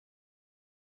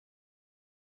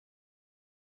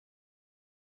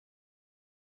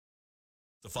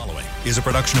The following is a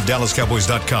production of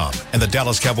DallasCowboys.com and the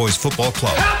Dallas Cowboys Football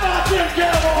Club. How about them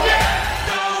Cowboys? Yeah!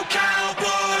 Go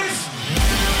Cowboys!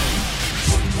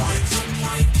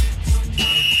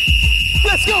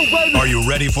 Let's go, baby! Are you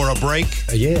ready for a break?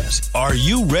 Yes. Are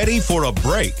you ready for a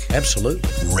break? Absolutely.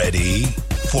 Ready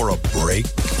for a break?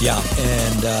 Yeah,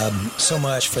 and so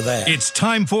much for that. It's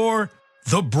time for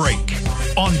The Break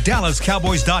on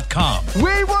DallasCowboys.com.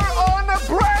 We were on the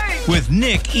break! With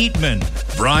Nick Eatman,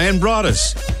 Brian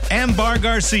Broaddus, Ambar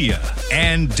Garcia,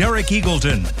 and Derek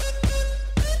Eagleton.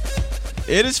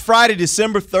 It is Friday,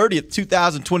 December 30th,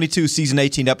 2022, Season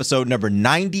 18, Episode number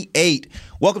 98.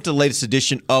 Welcome to the latest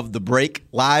edition of The Break,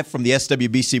 live from the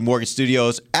SWBC Morgan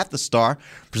Studios at the Star,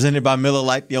 presented by Miller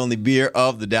Lite, the only beer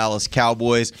of the Dallas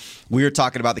Cowboys. We were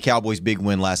talking about the Cowboys' big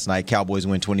win last night. Cowboys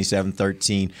win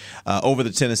 27-13 over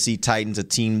the Tennessee Titans, a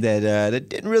team that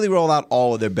didn't really roll out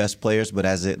all of their best players, but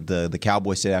as the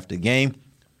Cowboys said after the game,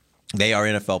 they are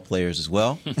NFL players as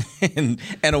well, and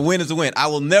a win is a win. I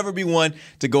will never be one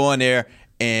to go on there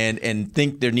and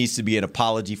think there needs to be an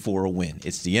apology for a win.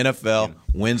 It's the NFL.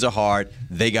 Wins are hard.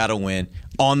 They got to win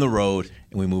on the road,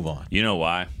 and we move on. You know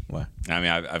why? Why? I mean,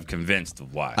 I've convinced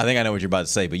why. I think I know what you're about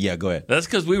to say, but yeah, go ahead. That's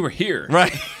because we were here.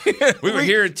 Right. We were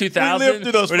here in 2000. We lived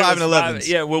through those 5 and 11s.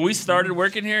 Yeah, when we started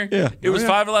working here, it was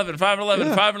 5-11,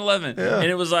 5-11, 5-11. And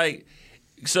it was like,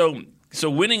 so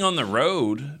winning on the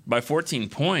road by 14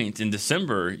 points in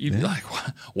December, you'd be like,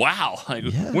 wow,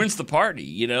 when's the party,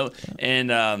 you know?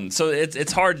 And so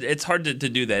it's hard to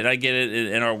do that. And I get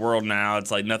it in our world now.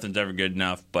 It's like nothing's ever good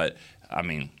enough. But, I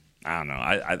mean, I don't know.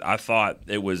 I thought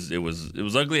it was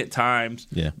ugly at times.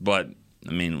 Yeah. But,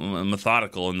 I mean,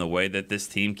 methodical in the way that this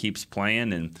team keeps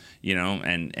playing and, you know,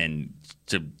 and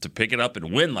to pick it up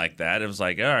and win like that, it was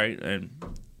like, all right,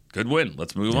 good win.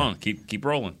 Let's move on. Keep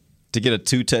rolling. To get a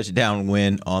 2-touchdown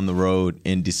win on the road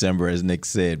in December, as Nick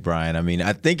said, Brian. I mean,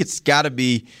 I think it's got to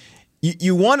be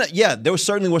you want to. Yeah, there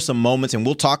certainly were some moments, and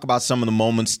we'll talk about some of the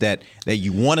moments that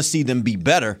you want to see them be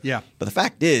better. Yeah. But the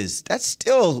fact is, that's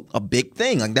still a big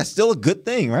thing. Like that's still a good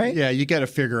thing, right? Yeah, you got to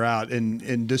figure out.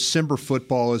 And December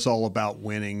football is all about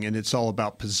winning, and it's all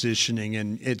about positioning,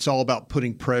 and it's all about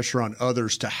putting pressure on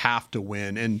others to have to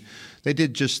win. And they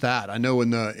did just that. I know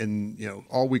in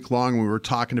all week long when we were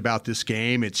talking about this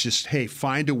game, it's just, hey,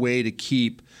 find a way to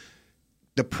keep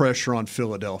the pressure on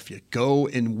Philadelphia. Go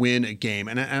and win a game.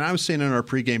 And I was saying on our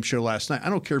pregame show last night, I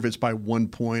don't care if it's by 1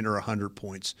 point or 100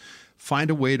 points. Find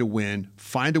a way to win.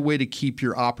 Find a way to keep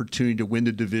your opportunity to win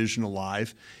the division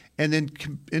alive, and then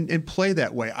and play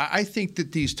that way. I think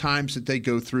that these times that they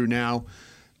go through now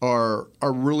are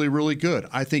really, really good.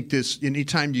 I think this,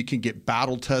 anytime you can get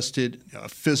battle tested, a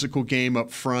physical game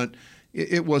up front,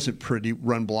 it wasn't pretty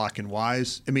run blocking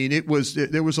wise. I mean,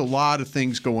 there was a lot of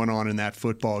things going on in that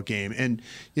football game. And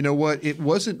you know what? It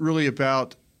wasn't really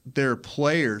about their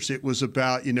players. It was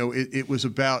about, it was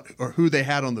about or who they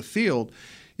had on the field.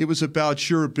 It was about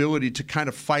your ability to kind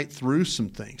of fight through some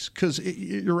things. Because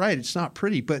you're right, it's not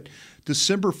pretty. But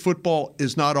December football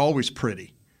is not always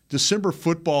pretty. December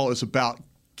football is about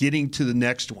getting to the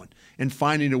next one and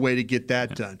finding a way to get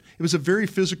that done. It was a very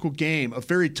physical game, a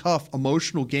very tough,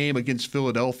 emotional game against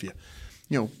Philadelphia.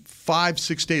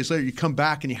 5-6 days later, you come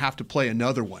back and you have to play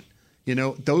another one.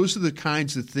 Those are the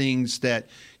kinds of things that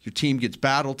your team gets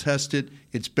battle tested.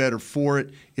 It's better for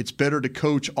it. It's better to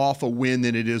coach off a win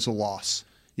than it is a loss.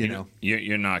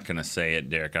 You're not going to say it,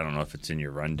 Derek. I don't know if it's in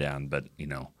your rundown, but,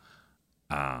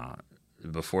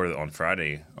 before on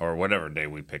Friday or whatever day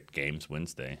we picked games,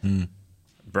 Wednesday,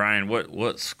 Brian,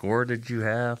 what score did you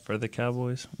have for the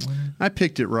Cowboys? I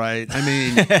picked it right. I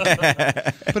mean,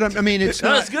 but I mean, it's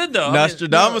not. That's good though.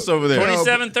 Nostradamus over there.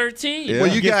 27-13. Yeah.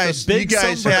 Well, you guys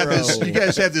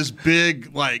have this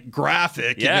big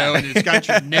graphic, and it's got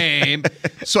your name.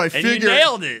 So I figured you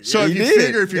nailed it. So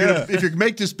if you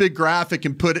make this big graphic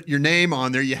and put your name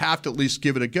on there, you have to at least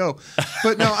give it a go.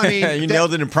 But no, I mean, you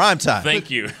nailed it in prime time. Thank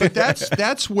you. But that's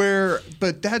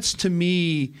to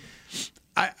me.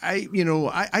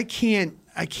 I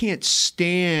can't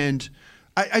stand.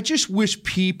 I just wish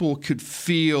people could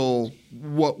feel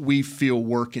what we feel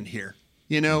working here.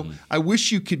 I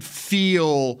wish you could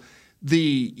feel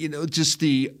the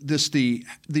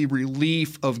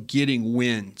relief of getting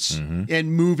wins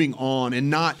and moving on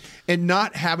and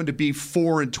not having to be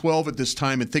 4-12 at this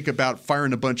time and think about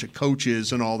firing a bunch of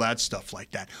coaches and all that stuff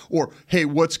like that. Or, hey,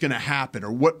 what's going to happen?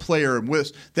 Or what player and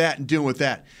with that and dealing with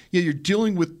that. You're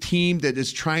dealing with a team that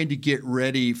is trying to get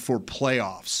ready for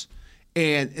playoffs.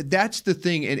 And that's the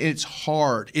thing, and it's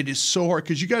hard. It is so hard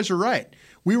because you guys are right.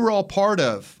 We were all part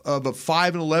of a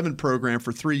 5-11 program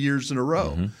for 3 years in a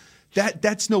row.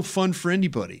 that's no fun for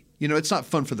anybody. You know, it's not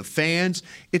fun for the fans.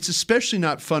 It's especially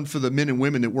not fun for the men and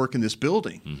women that work in this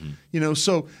building. Mm-hmm. You know,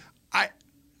 so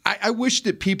I wish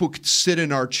that people could sit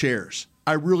in our chairs.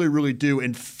 I really, really do,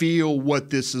 and feel what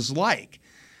this is like.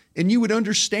 And you would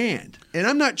understand. And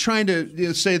I'm not trying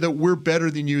to say that we're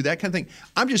better than you, that kind of thing.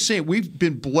 I'm just saying we've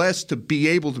been blessed to be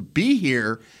able to be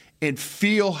here and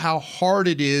feel how hard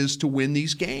it is to win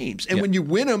these games. And when you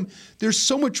win them, there's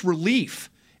so much relief.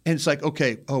 And it's like,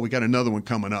 okay, we got another one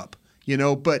coming up. You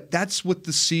know, but that's what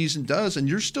the season does, and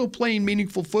you're still playing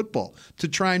meaningful football to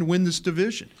try and win this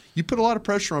division. You put a lot of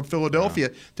pressure on Philadelphia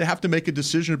to have to make a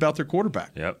decision about their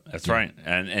quarterback. Yep, that's right.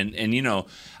 And you know,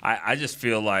 I just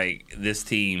feel like this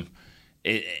team,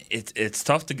 it's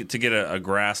tough to get a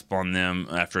grasp on them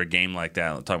after a game like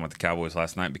that. I'm talking about the Cowboys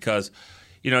last night because,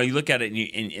 you know, you look at it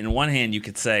and in one hand you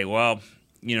could say, well,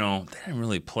 you know, they didn't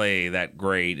really play that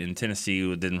great, and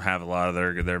Tennessee didn't have a lot of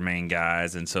their main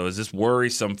guys, and so is this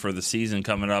worrisome for the season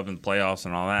coming up and playoffs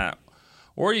and all that?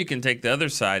 Or you can take the other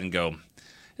side and go,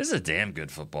 this is a damn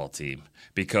good football team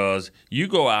because you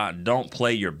go out and don't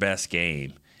play your best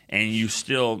game, and you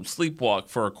still sleepwalk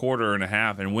for a quarter and a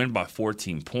half and win by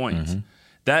 14 points.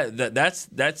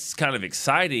 Mm-hmm. That's kind of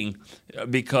exciting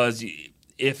because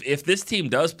if this team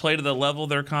does play to the level of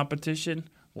their competition,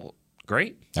 well,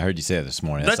 great. I heard you say that this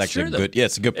morning. That's actually true, good. Yeah,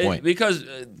 it's a good point. Because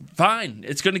fine,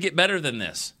 it's going to get better than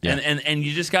this, and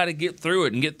you just got to get through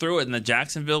it. And the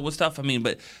Jacksonville was tough. I mean,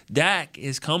 but Dak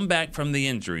has come back from the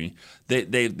injury.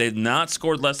 They've not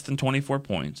scored less than 24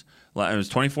 points. It was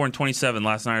 24 and 27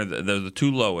 last night. They're the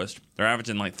two lowest. They're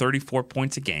averaging like 34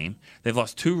 points a game. They've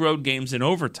lost 2 road games in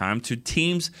overtime to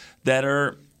teams that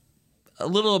are a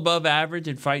little above average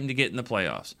and fighting to get in the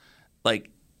playoffs. Like.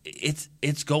 This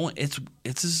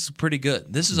is pretty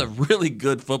good. This is a really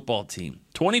good football team.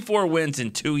 24 wins in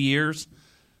 2 years.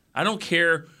 I don't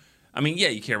care. I mean, yeah,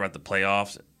 you care about the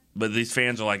playoffs, but these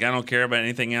fans are like, I don't care about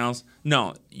anything else.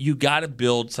 No, you got to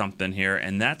build something here,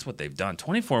 and that's what they've done.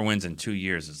 24 wins in 2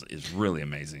 years is really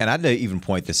amazing. And I'd even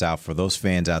point this out for those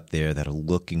fans out there that are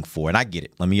looking for, and I get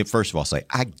it. Let me first of all say,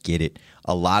 I get it.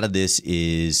 A lot of this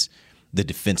is the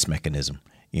defense mechanism.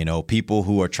 You know, people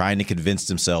who are trying to convince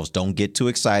themselves, don't get too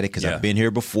excited because I've been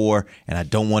here before and I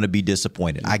don't want to be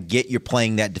disappointed. I get you're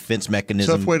playing that defense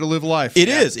mechanism. Tough way to live life. It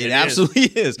is. It absolutely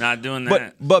is. Not doing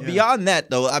that. But beyond that,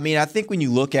 though, I mean, I think when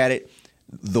you look at it,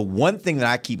 the one thing that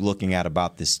I keep looking at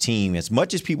about this team, as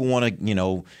much as people want to, you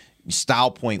know,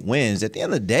 style point wins, at the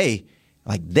end of the day,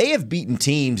 like they have beaten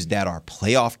teams that are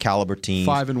playoff caliber teams.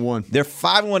 5-1. They're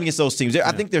 5-1 against those teams.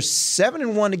 I think they're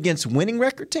 7-1 against winning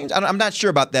record teams. I'm not sure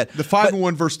about that. The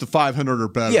 5-1 versus the 500 are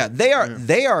better. Yeah, they are.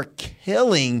 They are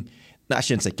killing. No, I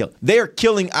shouldn't say killing. They are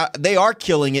killing. They are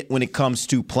killing it when it comes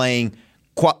to playing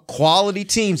quality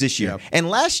teams this year. Yep. And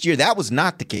last year that was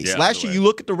not the case. Yeah, last year, you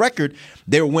look at the record,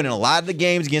 they were winning a lot of the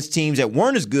games against teams that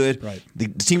weren't as good. Right. The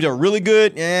teams that were really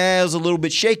good, it was a little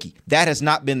bit shaky. That has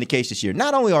not been the case this year.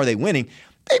 Not only are they winning,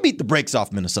 they beat the brakes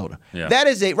off Minnesota. Yeah. That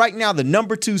is right now the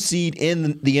number 2 seed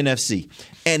in the NFC,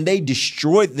 and they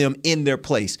destroyed them in their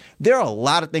place. There are a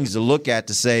lot of things to look at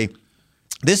to say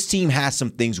this team has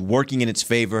some things working in its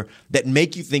favor that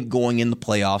make you think going in the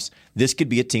playoffs, this could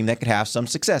be a team that could have some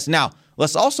success. Now,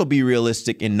 let's also be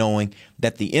realistic in knowing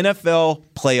that the NFL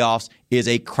playoffs is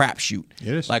a crapshoot. It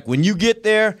is. Like when you get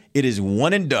there, it is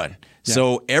one and done. Yeah.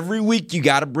 So every week you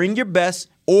got to bring your best,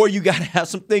 or you got to have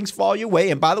some things fall your way.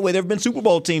 And by the way, there have been Super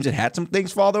Bowl teams that had some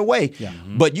things fall their way. Yeah.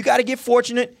 Mm-hmm. But you got to get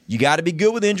fortunate. You got to be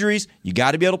good with injuries. You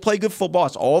got to be able to play good football.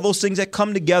 It's all those things that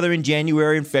come together in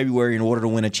January and February in order to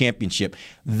win a championship.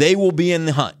 They will be in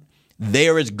the hunt. They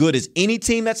are as good as any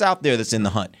team that's out there that's in the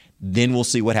hunt. Then we'll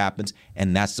see what happens,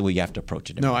 and that's the way you have to approach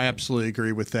it. No, I absolutely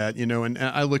agree with that. You know, and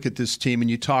I look at this team,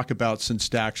 and you talk about since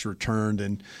Dak's returned,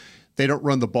 and they don't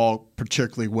run the ball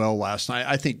particularly well last night.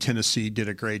 I think Tennessee did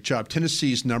a great job.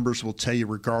 Tennessee's numbers will tell you,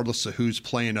 regardless of who's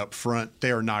playing up front,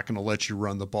 they are not going to let you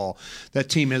run the ball. That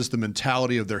team has the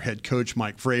mentality of their head coach,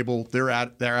 Mike Vrabel. Their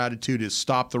attitude is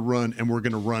stop the run, and we're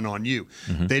going to run on you.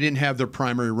 Mm-hmm. They didn't have their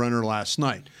primary runner last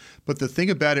night. But the thing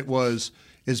about it was,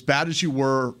 as bad as you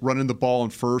were running the ball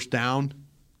on first down,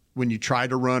 when you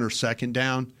tried to run or second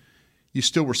down, you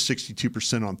still were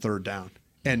 62% on third down.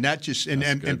 And that just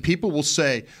and people will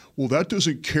say, well, that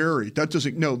doesn't carry. That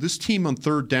doesn't. No, this team on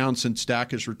third down since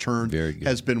Dak has returned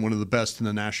has been one of the best in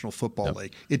the National Football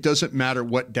League. It doesn't matter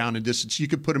what down and distance. You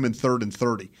could put them in 3rd and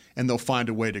 30, and they'll find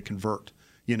a way to convert.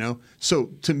 You know, so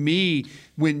to me,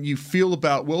 when you feel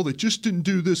about, well, they just didn't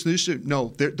do this, no,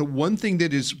 the one thing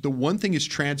is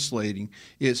translating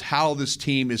is how this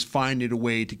team is finding a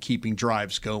way to keeping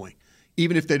drives going.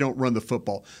 Even if they don't run the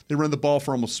football. They run the ball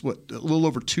for almost, a little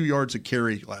over 2 yards a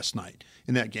carry last night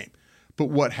in that game. But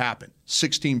what happened?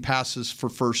 16 passes for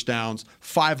first downs,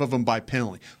 5 of them by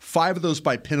penalty. 5 of those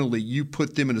by penalty, you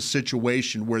put them in a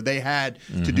situation where they had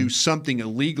to do something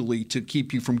illegally to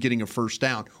keep you from getting a first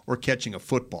down or catching a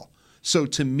football. So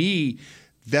to me,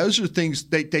 those are things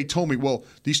they told me, well,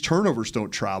 these turnovers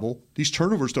don't travel. These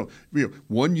turnovers don't.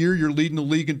 1 year you're leading the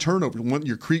league in turnovers.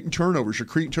 You're creating turnovers.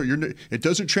 It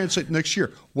doesn't translate next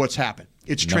year. What's happened?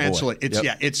 It's translate.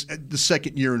 It's the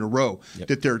second year in a row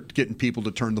that they're getting people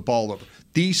to turn the ball over.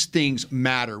 These things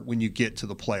matter when you get to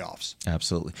the playoffs.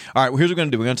 Absolutely. All right, well, here's what we're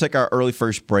going to do. We're going to take our early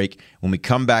first break. When we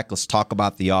come back, let's talk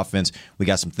about the offense. We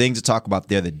got some things to talk about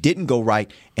there that didn't go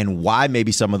right and why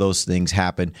maybe some of those things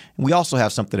happened. And we also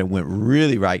have something that went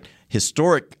really right,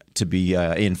 historic to be,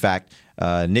 in fact.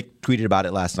 Nick tweeted about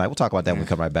it last night. We'll talk about that when we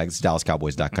come right back. This is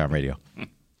DallasCowboys.com radio.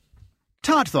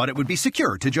 Todd thought it would be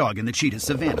secure to jog in the cheetah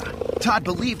savanna. Todd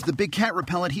believed the big cat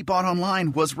repellent he bought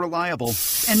online was reliable.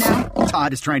 And now,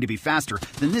 Todd is trying to be faster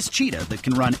than this cheetah that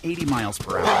can run 80 miles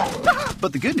per hour.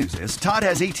 But the good news is, Todd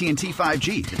has AT&T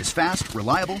 5G that is fast,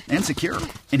 reliable, and secure.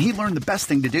 And he learned the best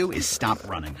thing to do is stop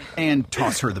running and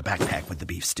toss her the backpack with the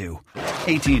beef stew.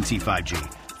 AT&T 5G.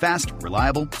 Fast,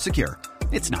 reliable, secure.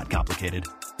 It's not complicated.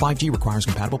 5G requires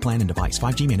compatible plan and device.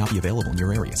 5G may not be available in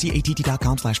your area. See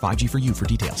att.com/5G for you for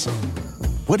details.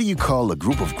 What do you call a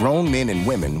group of grown men and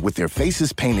women with their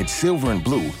faces painted silver and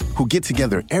blue who get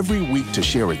together every week to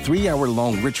share a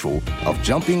 3-hour-long ritual of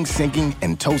jumping, singing,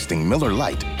 and toasting Miller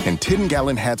Lite and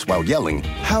 10-gallon hats while yelling,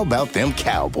 "How about them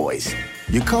Cowboys?"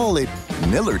 You call it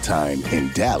Miller Time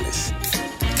in Dallas.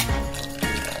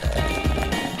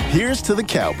 Here's to the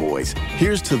Cowboys.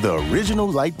 Here's to the original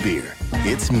light beer.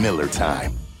 It's Miller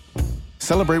Time.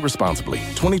 Celebrate responsibly.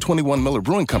 2021 Miller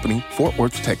Brewing Company, Fort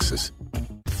Worth, Texas.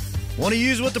 Want to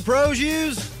use what the pros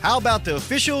use? How about the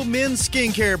official men's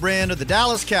skincare brand of the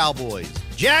Dallas Cowboys,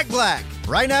 Jack Black.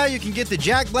 Right now you can get the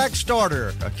Jack Black Starter,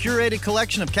 a curated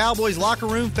collection of Cowboys locker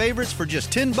room favorites for just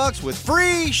 $10 with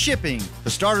free shipping.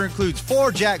 The starter includes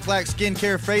 4 Jack Black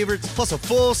skincare favorites plus a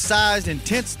full-sized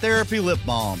intense therapy lip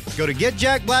balm. Go to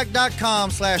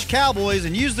getjackblack.com/cowboys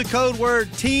and use the code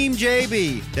word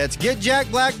TEAMJB. That's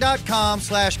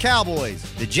getjackblack.com/cowboys.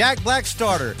 The Jack Black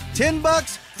Starter,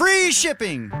 $10, free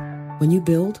shipping. When you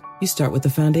build, you start with the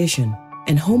foundation.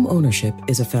 And home ownership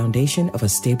is a foundation of a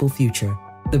stable future.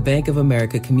 The Bank of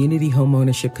America Community Home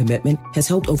Ownership Commitment has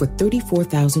helped over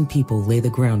 34,000 people lay the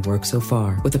groundwork so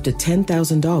far, with up to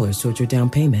 $10,000 towards your down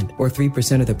payment or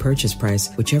 3% of the purchase price,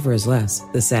 whichever is less.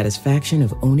 The satisfaction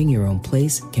of owning your own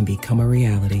place can become a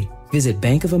reality. Visit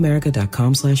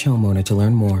bankofamerica.com/homeowner to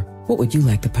learn more. What would you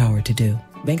like the power to do?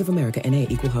 Bank of America N.A.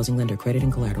 Equal Housing Lender. Credit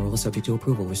and collateral is subject to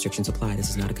approval. Restrictions apply. This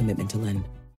is not a commitment to lend.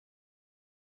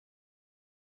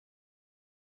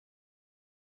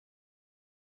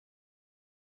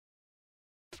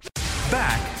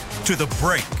 Back to the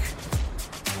break.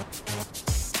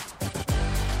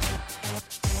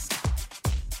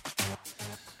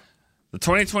 The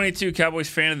 2022 Cowboys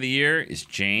Fan of the Year is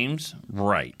James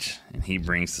Wright, and he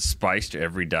brings the spice to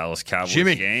every Dallas Cowboys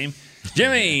game.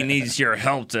 Jimmy needs your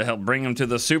help to help bring him to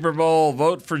the Super Bowl.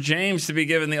 Vote for James to be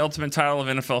given the ultimate title of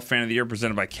NFL Fan of the Year,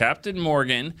 presented by Captain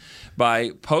Morgan,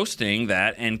 by posting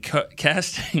that and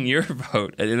casting your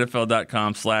vote at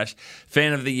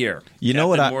NFL.com/Fan of the Year. You know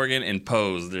what Morgan and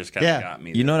Pose just kind of got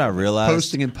me. You know what I realized?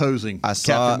 Posting and posing.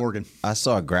 Captain Morgan. I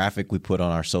saw a graphic we put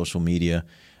on our social media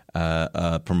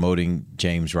promoting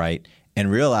James Wright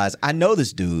and realized I know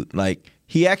this dude. Like,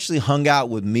 he actually hung out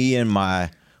with me and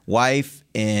my wife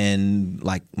and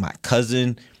like my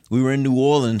cousin. We were in New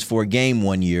Orleans for a game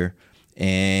one year,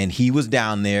 and he was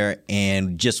down there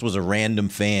and just was a random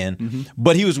fan. Mm-hmm.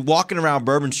 But he was walking around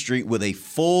Bourbon Street with a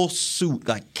full suit,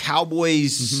 like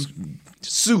Cowboys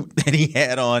suit that he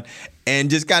had on, and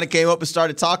just kind of came up and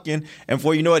started talking. And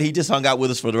before you know it, he just hung out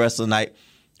with us for the rest of the night.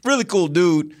 Really cool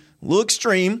dude. A little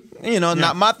extreme,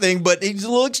 not my thing, but he's a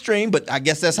little extreme. But I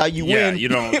guess that's how you win. You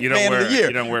don't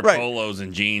wear polos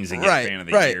and jeans and get fan of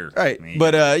the year. Right.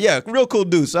 But real cool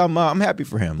dude. So I'm happy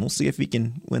for him. We'll see if he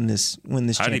can win this How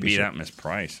championship. How did he beat out Miss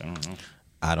Price? I don't know.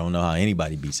 I don't know how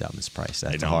anybody beats out Miss Price.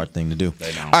 That's a hard thing to do.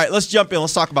 They don't. All right, let's jump in.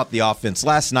 Let's talk about the offense.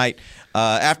 Last night,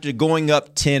 after going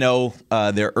up 10-0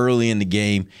 there early in the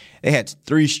game, they had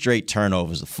 3 straight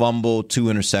turnovers, a fumble, 2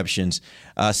 interceptions.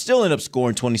 Still ended up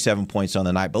scoring 27 points on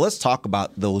the night. But let's talk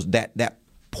about that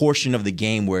portion of the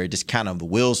game where it just kind of the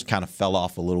wheels kind of fell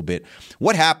off a little bit.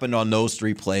 What happened on those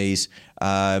 3 plays?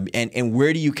 And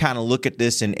where do you kind of look at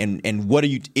this? And what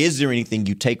is there anything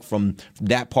you take from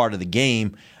that part of the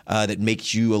game that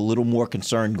makes you a little more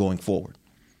concerned going forward?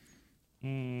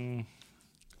 I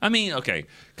mean, okay,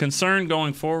 concerned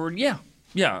going forward, yeah.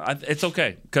 Yeah, it's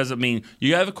okay because, I mean,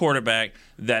 you have a quarterback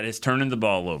that is turning the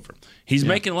ball over. He's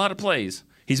making a lot of plays.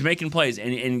 He's making plays,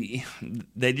 and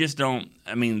they just don't –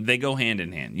 I mean, they go hand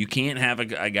in hand. You can't have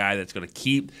a guy that's going to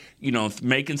keep,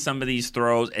 making some of these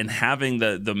throws and having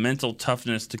the mental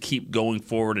toughness to keep going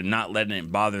forward and not letting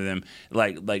it bother them.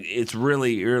 Like it's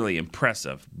really, really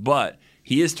impressive. But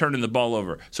he is turning the ball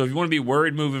over. So if you want to be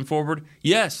worried moving forward,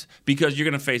 yes, because you're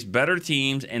going to face better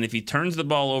teams, and if he turns the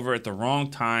ball over at the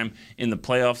wrong time in the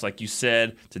playoffs, like you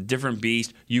said, it's a different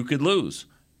beast, you could lose.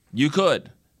 You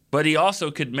could. But he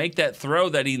also could make that throw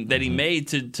that he made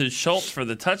to Schultz for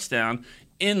the touchdown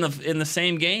in the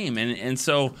same game, and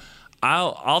so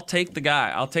I'll take the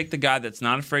guy. I'll take the guy that's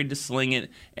not afraid to sling it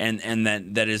and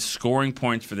that is scoring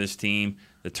points for this team.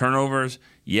 The turnovers,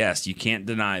 yes, you can't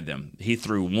deny them. He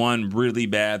threw one really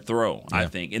bad throw, I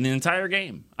think, in the entire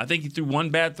game. I think he threw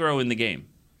one bad throw in the game,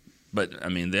 but I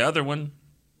mean the other one.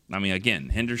 I mean, again,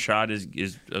 Hendershot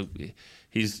is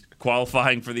he's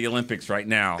qualifying for the Olympics right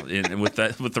now with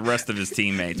the rest of his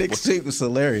teammates. Nick's team was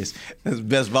hilarious. It's the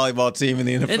best volleyball team in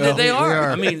the NFL. They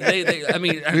are. I mean,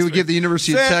 we would give the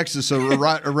University of Texas a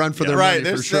run for their money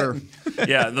for sure.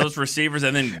 Yeah, those receivers,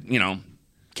 and then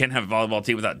can't have a volleyball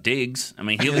team without Diggs. I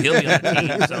mean, he'll be on the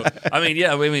team. So I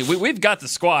mean, we've got the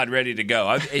squad ready to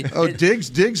go.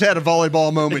 Diggs had a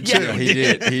volleyball moment too. Yeah,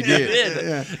 he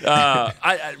did.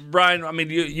 Brian, I mean,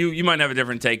 you might have a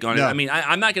different take on it. I mean,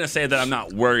 I'm not going to say that I'm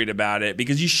not worried about it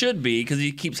because you should be because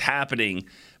it keeps happening.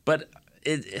 But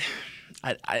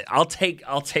I'll take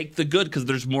the good because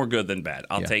there's more good than bad.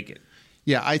 I'll take it.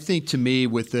 Yeah, I think to me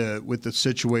with the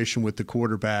situation with the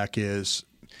quarterback is.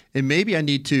 And maybe I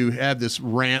need to have this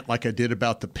rant like I did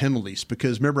about the penalties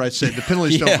because remember I said the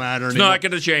penalties don't matter. It's not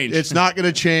going to change. It's not going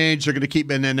to change. They're going to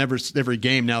keep and then every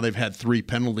game now they've had 3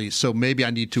 penalties. So maybe I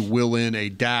need to will in a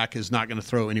Dak is not going to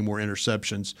throw any more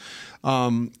interceptions.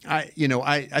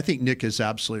 I think Nick is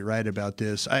absolutely right about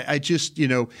this. I just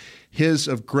his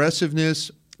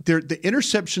aggressiveness. The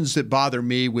interceptions that bother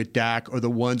me with Dak are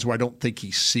the ones where I don't think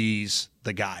he sees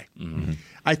the guy. Mm-hmm.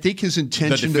 I think his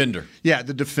intention. The defender.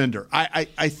 The defender. I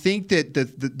think that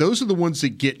those are the ones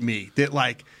that get me. That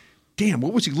like, damn,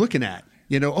 what was he looking at?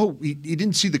 He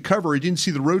didn't see the cover, he didn't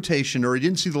see the rotation, or he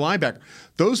didn't see the linebacker.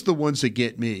 Those are the ones that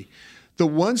get me. The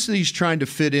ones that he's trying to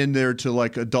fit in there to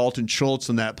like a Dalton Schultz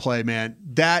in that play, man,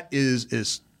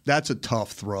 that's a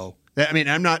tough throw. I mean,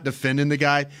 I'm not defending the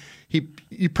guy. He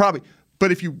probably,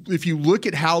 but if you look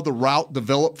at how the route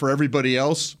developed for everybody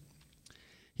else.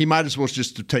 He might as well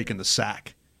just have taken the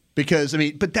sack because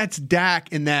but that's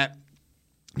Dak in that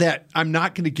I'm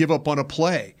not going to give up on a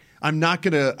play. I'm not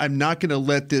going to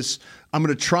let this. I'm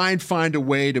going to try and find a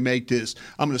way to make this.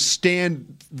 I'm going to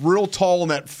stand real tall on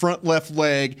that front left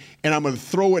leg and I'm going to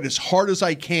throw it as hard as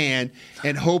I can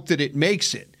and hope that it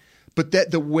makes it. But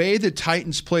the way the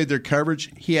Titans played their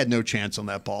coverage, he had no chance on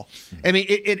that ball. I mean,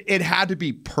 it had to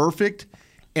be perfect.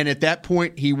 And at that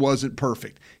point, he wasn't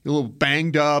perfect. A little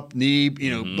banged up knee,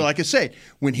 But like I say,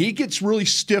 when he gets really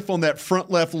stiff on that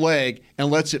front left leg and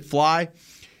lets it fly,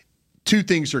 2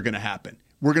 things are going to happen.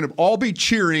 We're going to all be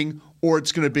cheering, or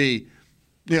it's going to be,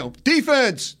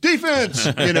 defense,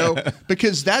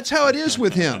 because that's how it is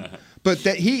with him. But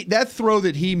that throw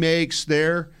that he makes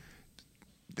there,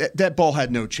 that ball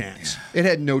had no chance. It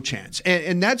had no chance,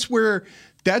 and that's where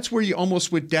you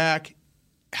almost with Dak.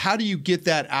 How do you get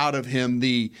that out of him,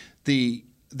 the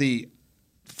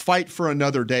fight for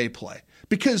another day play?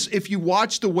 Because if you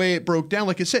watch the way it broke down,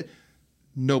 like I said,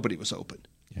 nobody was open.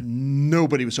 Yeah.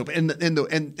 Nobody was open.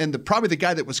 And probably the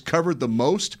guy that was covered the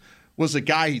most was the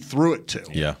guy he threw it to.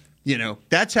 Yeah.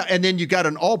 That's how, and then you got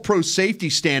an all-pro safety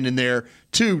standing there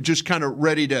too, just kind of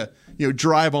ready to,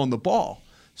 drive on the ball.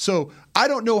 So I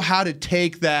don't know how to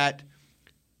take that,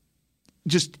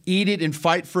 just eat it and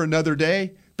fight for another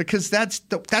day. Because that's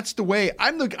the way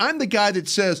I'm the guy that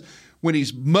says when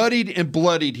he's muddied and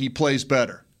bloodied, he plays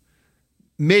better.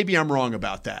 Maybe I'm wrong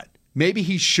about that. Maybe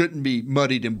he shouldn't be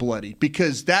muddied and bloodied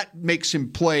because that makes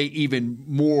him play even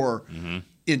more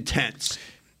intense.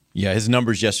 Yeah, his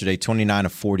numbers yesterday, 29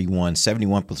 of 41,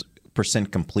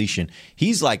 71% completion.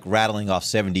 He's like rattling off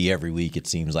 70 every week, it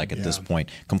seems like at this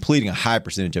point, completing a high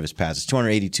percentage of his passes,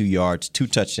 282 yards, 2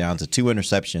 touchdowns, 2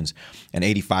 interceptions, an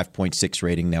 85.6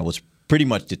 rating that was pretty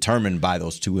much determined by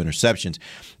those 2 interceptions.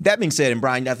 That being said, and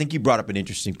Brian, I think you brought up an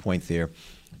interesting point there.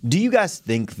 Do you guys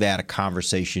think that a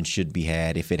conversation should be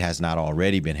had, if it has not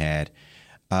already been had,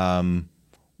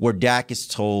 where Dak is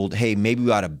told, hey, maybe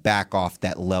we ought to back off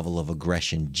that level of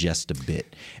aggression just a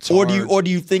bit? Or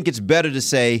do you think it's better to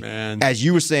say, as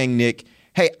you were saying, Nick,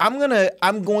 hey, I'm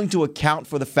going to account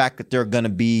for the fact that there's going to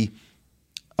be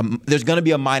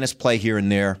a minus play here and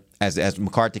there. as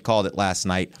McCarthy called it last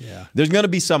night. Yeah. There's going to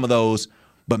be some of those.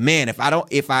 But, man,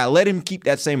 if I let him keep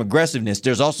that same aggressiveness,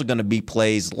 there's also going to be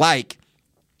plays like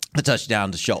a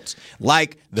touchdown to Schultz,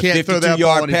 like the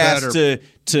 52-yard pass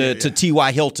to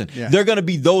T.Y. Hilton. Yeah. There are going to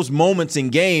be those moments in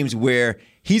games where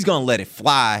he's going to let it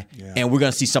fly, and we're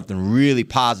going to see something really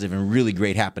positive and really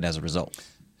great happen as a result.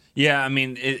 Yeah, I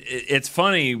mean, it's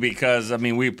funny because, I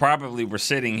mean, we probably were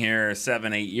sitting here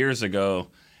 7-8 years ago,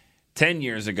 10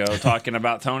 years ago, talking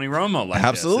about Tony Romo like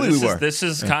Absolutely this. We were. This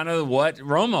is kind of what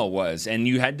Romo was, and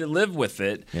you had to live with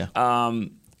it. Yeah.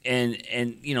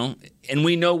 And you know, and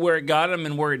we know where it got him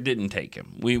and where it didn't take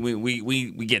him.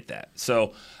 We get that.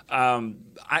 So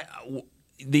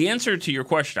the answer to your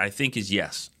question, I think, is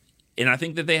yes. And I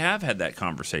think that they have had that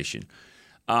conversation.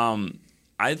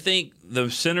 I think the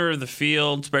center of the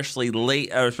field, especially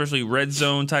especially red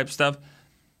zone type stuff,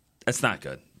 that's not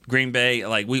good. Green Bay,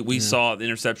 like we saw the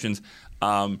interceptions.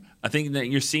 I think that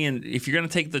you're seeing, if you're going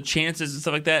to take the chances and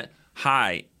stuff like that,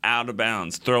 high, out of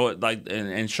bounds, throw it like,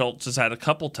 and Schultz has had a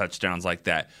couple touchdowns like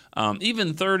that.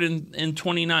 Even 3rd and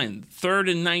 29,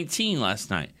 3rd and 19 last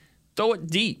night. Throw it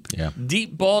deep. Yeah.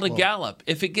 Deep ball to Gallup.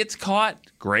 If it gets caught,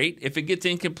 great. If it gets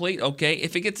incomplete, okay.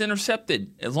 If it gets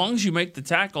intercepted, as long as you make the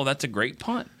tackle, that's a great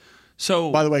punt.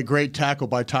 So, by the way, great tackle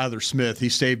by Tyler Smith. He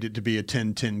saved it to be a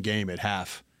 10-10 game at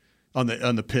half. On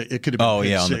the pick, it could have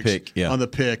been pick six. On the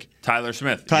pick. Tyler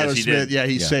Smith. Tyler yes, Smith,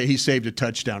 did. He saved a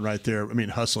touchdown right there. I mean,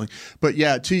 hustling. But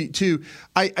yeah,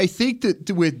 I think that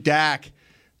with Dak,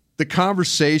 the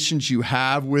conversations you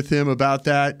have with him about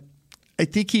that, I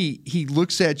think he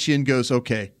looks at you and goes,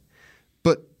 okay.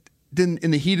 But then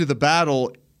in the heat of the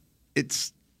battle,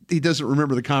 he doesn't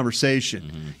remember the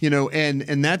conversation. Mm-hmm.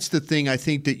 And that's the thing I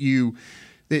think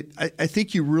I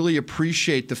think you really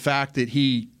appreciate the fact that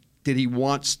he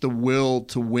wants the will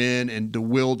to win and the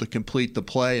will to complete the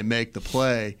play and make the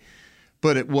play.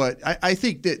 But I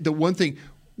think that the one thing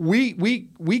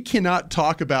we cannot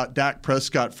talk about Dak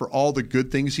Prescott for all the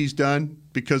good things he's done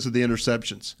because of the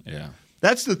interceptions. Yeah.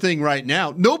 That's the thing right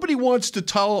now. Nobody wants to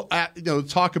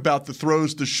talk about the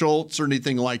throws to Schultz or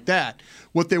anything like that.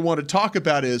 What they want to talk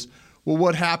about is, well,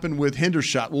 what happened with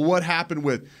Hendershot? Well, what happened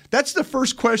with – that's the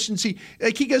first questions he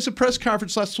gets a press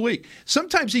conference last week.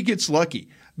 Sometimes he gets lucky.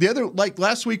 The other, like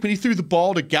last week when he threw the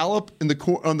ball to Gallup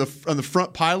on the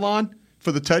front pylon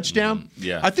for the touchdown,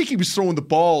 I think he was throwing the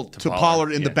ball to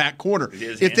Pollard in the back corner.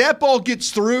 If that ball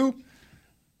gets through,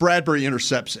 Bradbury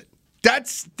intercepts it.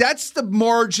 That's the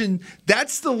margin.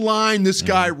 That's the line this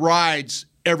guy rides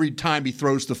every time he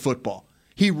throws the football.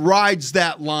 He rides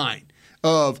that line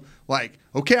of like,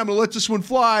 okay, I'm going to let this one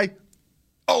fly.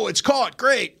 Oh, it's caught.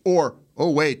 Great. Or, oh,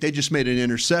 wait, they just made an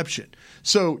interception.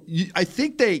 So I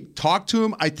think they talk to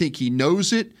him. I think he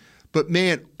knows it. But,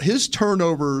 man, his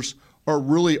turnovers are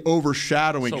really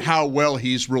overshadowing how well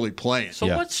he's really playing. So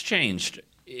what's changed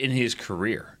in his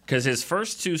career? Because his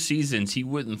first 2 seasons, he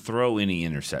wouldn't throw any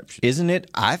interceptions. Isn't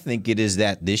it? I think it is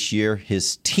that this year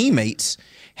his teammates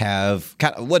have,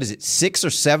 6 or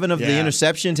 7 of the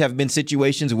interceptions have been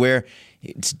situations where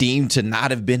it's deemed to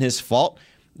not have been his fault.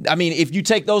 I mean, if you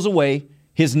take those away,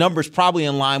 his number's probably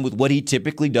in line with what he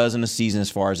typically does in a season as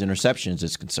far as interceptions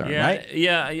is concerned, right?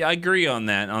 Yeah, I agree on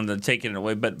that, on the taking it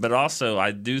away. But also,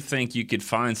 I do think you could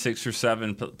find 6 or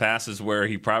 7 passes where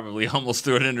he probably almost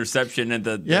threw an interception at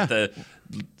the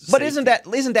But isn't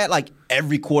that like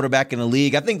every quarterback in the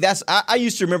league? I think that's. I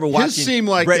used to remember watching. His seemed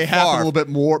like Brett they have a Favre. little bit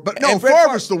more, but no,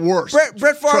 Favre's the worst.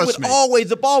 Brett Favre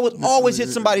the ball would always hit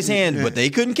somebody's hand, but they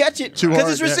couldn't catch it because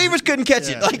his receivers couldn't catch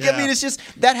it. I mean, it's just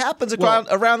that happens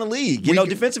around the league.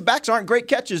 Defensive backs aren't great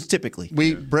catchers typically.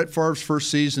 Brett Favre's first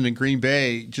season in Green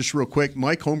Bay, just real quick,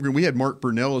 Mike Holmgren. We had Mark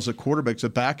Burnell as a quarterback, as a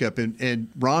backup, and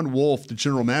Ron Wolf, the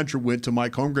general manager, went to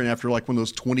Mike Holmgren after like one of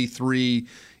those 23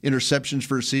 interceptions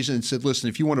for a season and said, listen,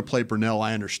 if you want to play Burnell,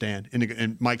 I understand.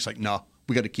 And Mike's like, no,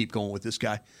 we got to keep going with this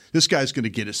guy. This guy's going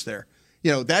to get us there.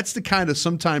 That's the kind of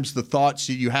sometimes the thoughts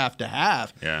that you have to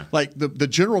have. Yeah. Like the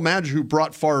general manager who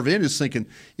brought Favre in is thinking,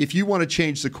 if you want to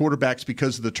change the quarterbacks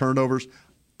because of the turnovers,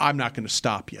 I'm not going to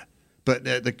stop you. But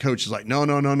the coach is like, no,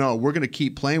 we're going to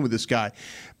keep playing with this guy.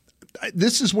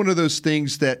 This is one of those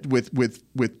things that with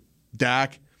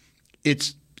Dak,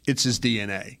 it's his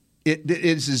DNA. It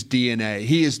is his DNA.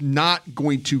 He is not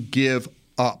going to give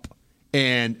up,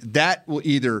 and that will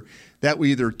either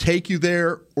take you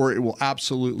there or it will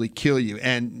absolutely kill you.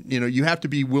 And you have to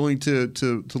be willing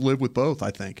to live with both, I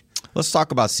think. Let's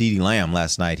talk about CeeDee Lamb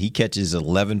last night. He catches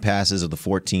 11 passes of the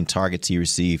 14 targets he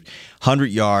received, 100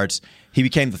 yards. He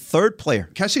became the 3rd player.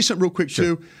 Can I say something real quick,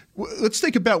 too? Let's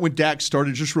think about when Dak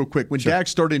started, just real quick. When Dak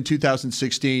started in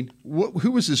 2016,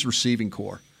 who was his receiving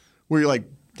core? Where you're like,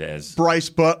 Dez. Bryce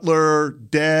Butler,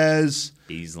 Dez.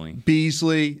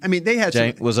 Beasley. I mean, they had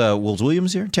some. Was Wills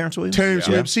Williams here? Terrence Williams?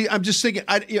 Williams. See, I'm just thinking,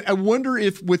 I wonder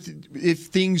if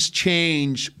things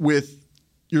change with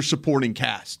your supporting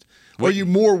cast. Witten. Are you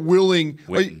more willing?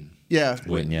 Witten.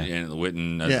 Witten, And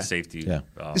Witten as a safety. Yeah.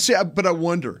 See, but I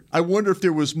wonder if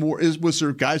there was more. Was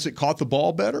there guys that caught the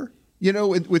ball better? You know,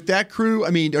 with that crew, I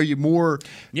mean, are you more?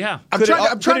 Yeah. Could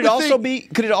it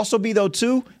also be though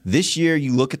too? This year,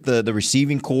 you look at the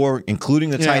receiving core,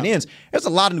 including the tight ends. There's a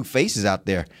lot of new faces out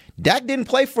there. Dak didn't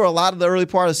play for a lot of the early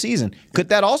part of the season. Could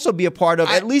that also be a part of,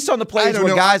 at least on the plays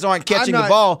where guys aren't catching the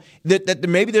ball, that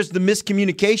maybe there's the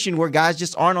miscommunication where guys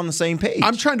just aren't on the same page?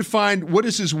 I'm trying to find what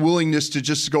is his willingness to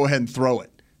just go ahead and throw it.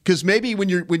 Because maybe when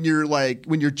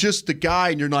you're just the guy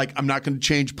and you're like, I'm not going to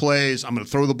change plays, I'm going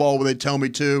to throw the ball where they tell me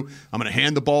to, I'm going to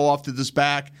hand the ball off to this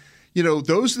back. You know,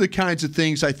 those are the kinds of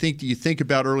things I think that you think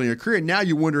about early in your career. Now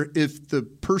you wonder if the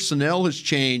personnel has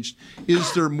changed.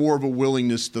 Is there more of a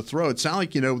willingness to throw? It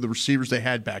sounded like, the receivers they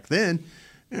had back then,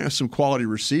 some quality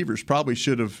receivers probably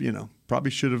should have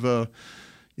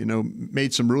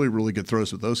made some really, really good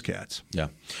throws with those cats. Yeah.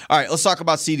 All right, let's talk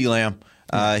about CeeDee Lamb.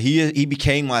 He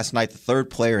became last night the third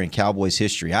player in Cowboys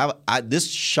history. This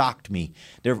shocked me.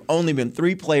 There have only been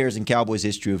 3 players in Cowboys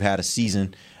history who've had a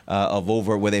season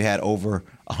where they've had over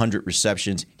 100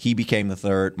 receptions. He became the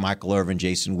third. Michael Irvin,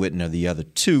 Jason Witten are the other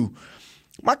 2.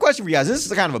 My question for you guys, this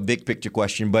is kind of a big picture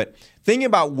question, but thinking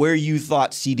about where you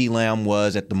thought CeeDee Lamb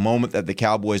was at the moment that the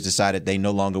Cowboys decided they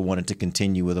no longer wanted to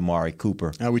continue with Amari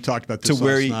Cooper. We talked about this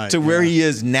last night. Where he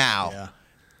is now. Yeah.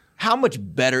 How much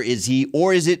better is he,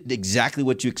 or is it exactly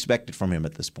what you expected from him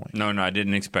at this point? No, I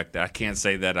didn't expect that. I can't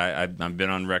say that. I've been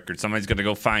on record. Somebody's going to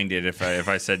go find it if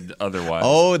I said otherwise.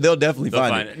 Oh, they'll definitely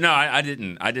find it. No, I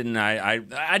didn't. I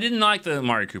didn't like the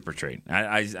Amari Cooper trade.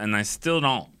 I still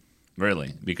don't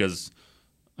really, because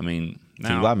I mean,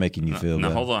 now why making you feel now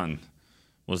bad? Hold on.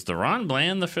 Was DeRon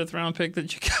Bland the 5th round pick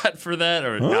that you got for that,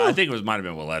 or no? I think it might have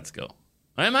been Willetsko.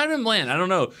 It might have been Bland. I don't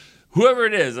know. Whoever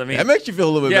it is, I mean, that makes you feel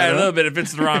a little bit better. Yeah, a little bit if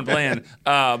it's DeRon Bland.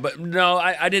 But no,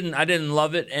 I didn't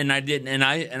love it, and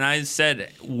I said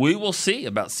we will see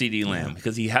about CeeDee Lamb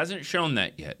because he hasn't shown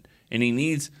that yet, and he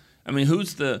needs. I mean,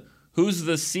 who's the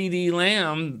CeeDee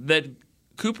Lamb that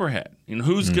Cooper had?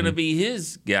 Who's going to be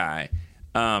his guy?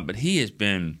 But he has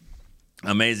been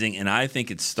amazing, and I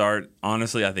think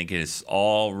honestly, I think it's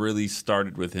all really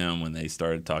started with him when they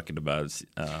started talking about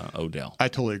Odell. I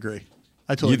totally agree.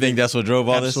 You think that's what drove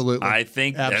all this? Absolutely. I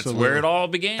think that's where it all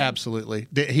began. Absolutely.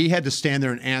 He had to stand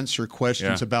there and answer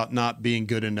questions about not being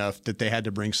good enough that they had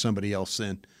to bring somebody else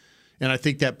in. And I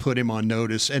think that put him on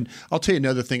notice. And I'll tell you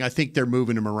another thing. I think they're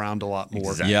moving him around a lot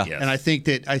more. Exactly. Yeah. Yes. And I think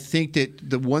that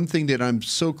the one thing that I'm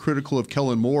so critical of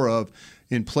Kellen Moore of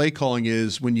in play calling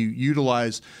is when you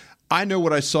utilize – I know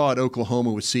what I saw at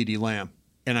Oklahoma with CeeDee Lamb.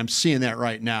 And I'm seeing that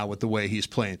right now with the way he's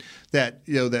playing. That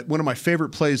one of my favorite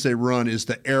plays they run is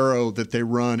the arrow that they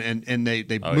run, and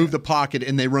they move the pocket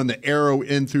and they run the arrow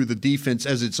in through the defense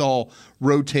as it's all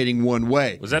rotating one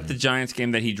way. Was that the Giants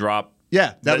game that he dropped?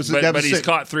 Yeah, but he's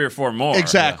caught 3 or 4 more.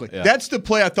 Exactly. Yeah. That's the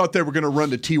play I thought they were going to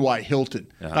run to T.Y.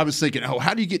 Hilton. Yeah. I was thinking,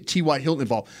 how do you get T.Y. Hilton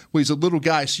involved? Well, he's a little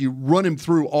guy, so you run him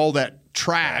through all that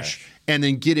trash and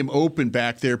then get him open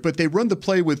back there. But they run the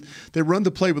play with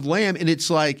Lamb, and it's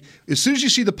like as soon as you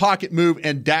see the pocket move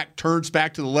and Dak turns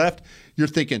back to the left, you're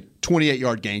thinking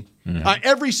 28-yard gain. Mm-hmm.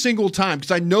 Every single time,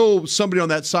 because I know somebody on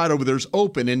that side over there is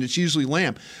open, and it's usually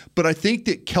Lamb. But I think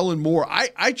that Kellen Moore,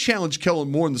 I challenge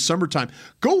Kellen Moore in the summertime,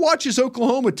 go watch his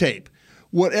Oklahoma tape.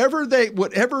 Whatever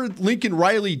Lincoln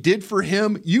Riley did for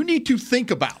him, you need to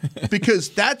think about because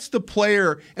that's the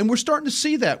player, and we're starting to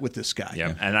see that with this guy.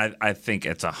 Yeah, and I think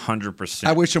it's 100%.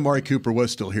 I wish Amari Cooper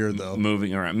was still here though,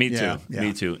 moving around. Me too. Yeah.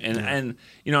 Me too. And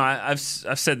I've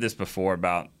said this before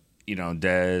about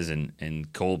Dez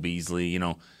and Cole Beasley.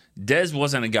 Dez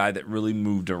wasn't a guy that really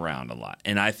moved around a lot,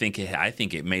 and I think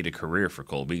it made a career for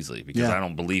Cole Beasley because I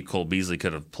don't believe Cole Beasley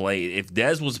could have played if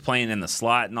Dez was playing in the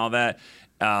slot and all that.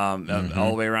 All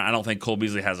the way around. I don't think Cole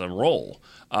Beasley has a role.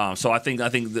 So I think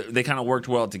they kind of worked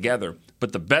well together.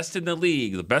 But the best in the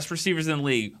league, the best receivers in the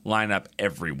league line up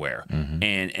everywhere. Mm-hmm.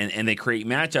 And they create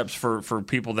matchups for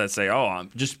people that say,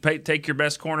 just take your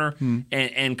best corner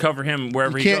and cover him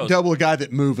wherever he goes. You can't double a guy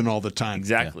that's moving all the time.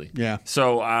 Exactly. Yeah.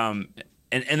 So, and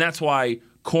that's why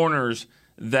corners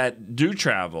that do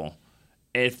travel,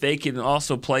 if they can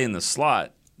also play in the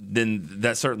slot, then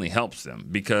that certainly helps them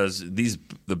because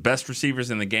the best receivers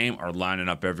in the game are lining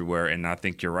up everywhere, and I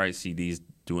think you're right. CD's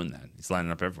doing that; he's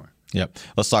lining up everywhere. Yep.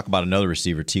 Let's talk about another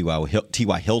receiver,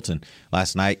 T.Y. Hilton.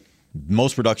 Last night,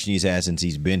 most production he's had since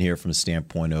he's been here from the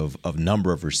standpoint of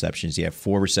number of receptions. He had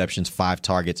 4 receptions, 5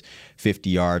 targets, 50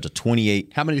 yards, a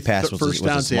 28 How many pass first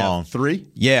downs did he have? 3?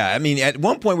 Yeah, I mean, at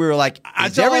one point we were like,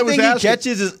 is everything he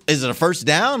catches is it a first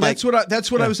down? That's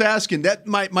what I was asking. That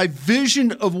my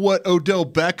vision of what Odell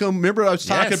Beckham. Remember, I was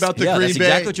talking about the Green that's Bay.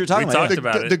 exactly what you're talking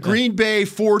about. The Green Bay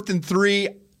 4th and 3.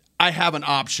 I have an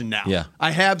option now. Yeah.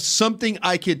 I have something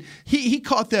I could. He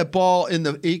caught that ball in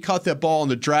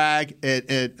the drag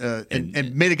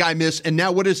and made a guy miss. And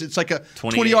now what is it? It's like a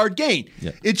 20-yard gain.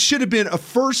 Yeah. It should have been a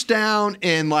first down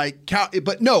and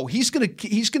but no, he's gonna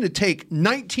take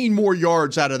 19 more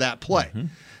yards out of that play. Mm-hmm.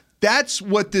 That's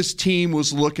what this team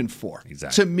was looking for.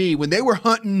 Exactly. To me, when they were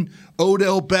hunting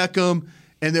Odell Beckham.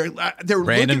 And they're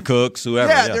Brandon Cooks, whoever.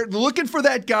 Yeah, they're looking for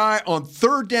that guy on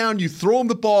 3rd down. You throw him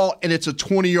the ball, and it's a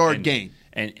 20-yard gain.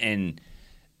 And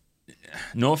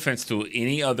no offense to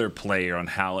any other player on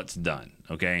how it's done,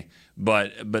 okay?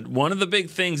 But one of the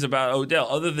big things about Odell,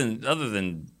 other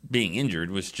than being injured,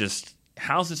 was just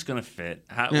how's this going to fit?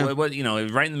 What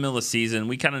right in the middle of the season,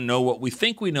 we kind of know what we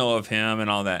think we know of him and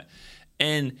all that.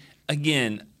 And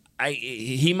again,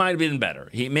 he might have been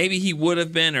better. Maybe he would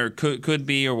have been or could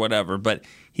be or whatever, but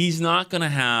he's not going to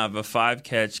have a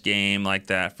 5-catch game like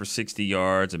that for 60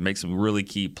 yards and make some really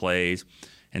key plays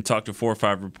and talk to 4 or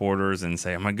 5 reporters and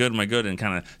say, am I good, and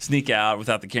kind of sneak out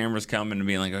without the cameras coming and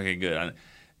being like, okay, good.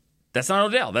 That's not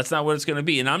Odell. That's not what it's going to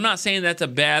be. And I'm not saying that's a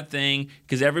bad thing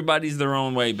because everybody's their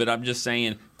own way, but I'm just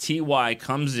saying T.Y.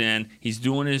 comes in, he's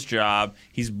doing his job,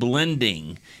 he's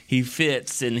blending, he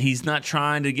fits, and he's not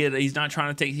trying to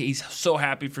take, he's so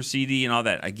happy for CD and all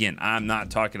that. Again, I'm not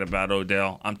talking about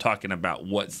Odell. I'm talking about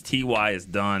what T.Y. has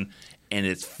done, and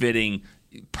it's fitting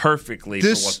perfectly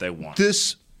for what they want.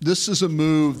 This is a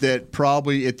move that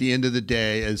probably at the end of the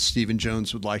day, as Stephen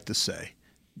Jones would like to say,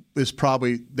 is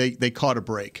probably they caught a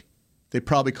break. They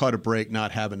probably caught a break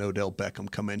not having Odell Beckham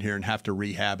come in here and have to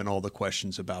rehab and all the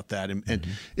questions about that. And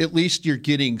at least you're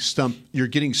getting stuff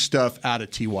out of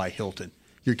T.Y. Hilton.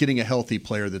 You're getting a healthy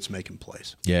player that's making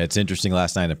plays. Yeah, it's interesting.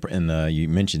 Last night, you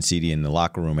mentioned CD in the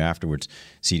locker room afterwards.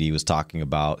 CD was talking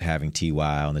about having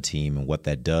T.Y. on the team and what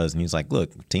that does. And he's like,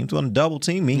 look, teams want to double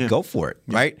team me, go for it,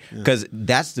 right? Because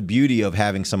that's the beauty of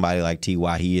having somebody like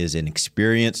T.Y. He is an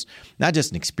experienced, not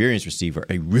just an experienced receiver,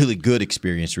 a really good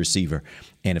experienced receiver.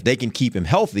 And if they can keep him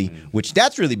healthy, which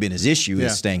that's really been his issue,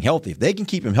 is staying healthy. If they can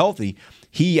keep him healthy,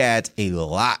 he adds a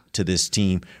lot to this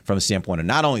team from the standpoint of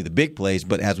not only the big plays,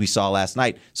 but as we saw last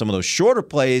night, some of those shorter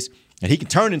plays, and he can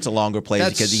turn into longer plays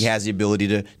because he has the ability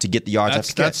to get the yards after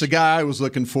catch. That's the guy I was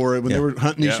looking for when they were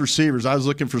hunting these receivers. I was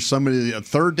looking for somebody, a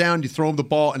 3rd down, you throw him the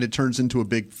ball, and it turns into a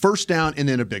big first down and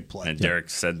then a big play. And Derek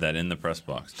said that in the press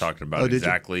box, talking about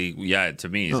exactly. Yeah, to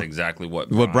me, it's exactly what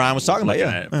Brian was talking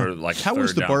about. For like how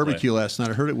was the barbecue last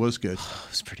night? I heard it was good. It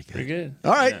was pretty good. Pretty good.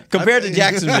 All right, compared to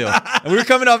Jacksonville, and we were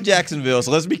coming off Jacksonville, so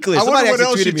let's be clear. I wonder what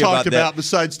else you talked about that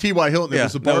besides T.Y. Hilton. It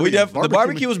was the barbecue. The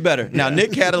barbecue was better. Now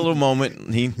Nick had a little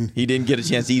moment. He didn't get a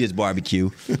chance to eat his barbecue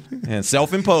and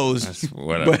self-imposed.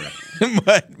 Whatever.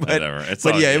 Whatever.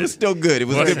 But yeah, it was still good. It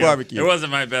was a good barbecue. It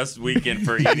wasn't my best weekend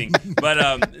for eating, but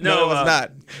no, it was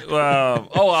not. I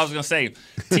was going to say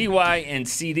T.Y. and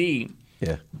CD.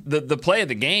 Yeah. The play of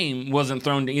the game wasn't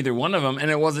thrown to either one of them, and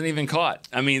it wasn't even caught.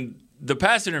 I mean, the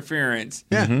pass interference.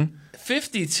 Yeah. Mm-hmm.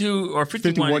 52 or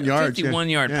 51 yard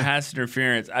pass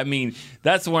interference. I mean,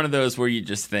 that's one of those where you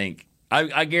just think.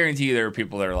 I guarantee you there are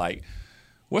people that are like,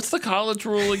 what's the college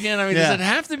rule again? I mean, does it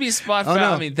have to be spot foul?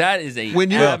 No. I mean, that is a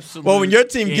absolute. Well, when your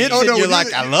team gets it, you're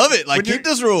like, I love it. Like, keep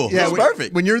this rule. Yeah, it's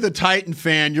perfect. When you're the Titan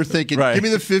fan, you're thinking, give me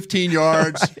the 15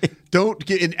 yards. Right. Don't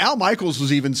get. And Al Michaels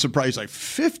was even surprised, like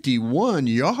 51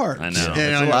 yards. I know.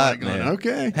 And a lot, man.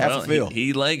 Okay, half a field.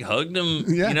 He like hugged him.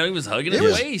 Yeah. You know, he was hugging his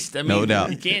waist. I mean, no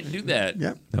doubt. You can't do that.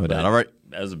 Yeah, no doubt. All right.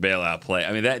 That was a bailout play.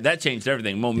 I mean, that changed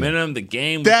everything. Momentum, the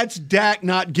game. That's Dak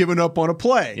not giving up on a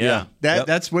play. Yeah.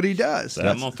 That's what he does.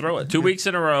 I'm going to throw it. 2 weeks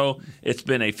in a row, it's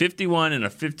been a 51 and a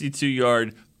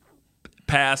 52-yard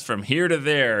pass from here to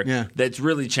there that's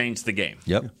really changed the game.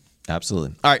 Yep.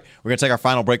 Absolutely. All right, we're going to take our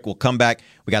final break. We'll come back.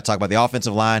 We got to talk about the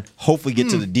offensive line, hopefully get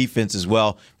to the defense as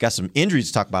well. Got some injuries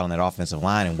to talk about on that offensive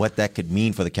line and what that could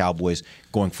mean for the Cowboys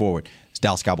going forward. It's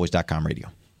DallasCowboys.com radio.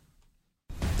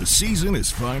 The season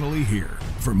is finally here.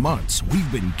 For months,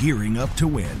 we've been gearing up to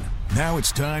win. Now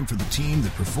it's time for the team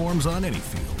that performs on any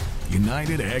field,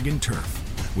 United Ag and Turf.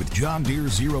 With John Deere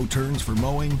Zero Turns for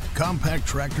mowing, compact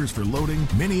tractors for loading,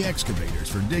 mini excavators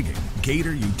for digging,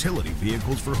 Gator utility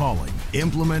vehicles for hauling,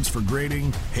 implements for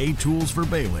grading, hay tools for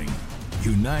baling.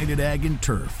 United Ag and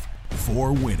Turf,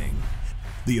 for winning.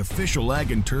 the official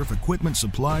Ag and Turf equipment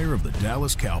supplier of the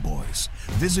Dallas Cowboys.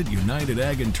 Visit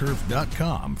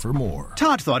UnitedAgAndTurf.com for more.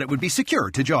 Todd thought it would be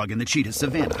secure to jog in the cheetah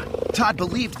savanna. Todd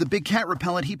believed the big cat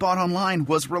repellent he bought online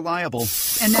was reliable.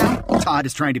 And now, Todd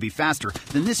is trying to be faster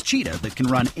than this cheetah that can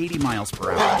run 80 miles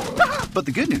per hour. But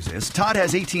the good news is, Todd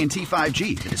has AT&T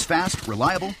 5G that is fast,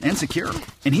 reliable, and secure.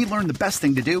 And he learned the best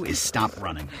thing to do is stop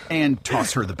running and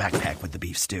toss her the backpack with the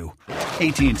beef stew.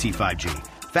 AT&T 5G.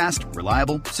 Fast,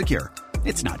 reliable, secure.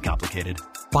 It's not complicated.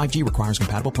 5G requires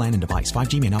compatible plan and device.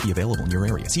 5G may not be available in your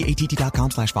area. See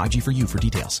att.com/5G for you for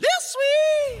details. This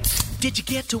sweet! Did you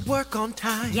get to work on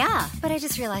time? Yeah, but I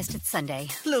just realized it's Sunday.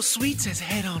 Little Sweet says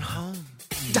head on home.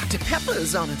 Dr.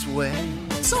 Pepper's on its way.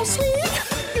 So sweet,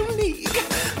 unique.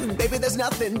 Baby, there's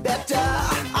nothing better.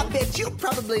 I bet you've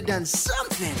probably done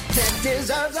something that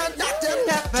deserves a Dr.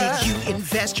 Pepper. Did you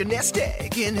invest your nest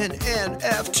egg in an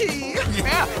NFT?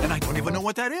 Yeah, and I don't even know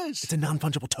what that is. It's a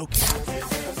non-fungible token.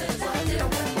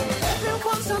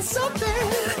 Everyone's done something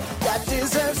that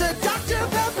deserves a Dr.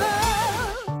 Pepper.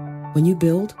 When you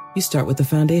build, you start with the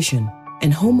foundation.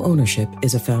 And home ownership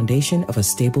is a foundation of a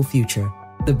stable future.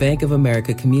 The Bank of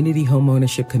America Community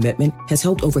Homeownership Commitment has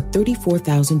helped over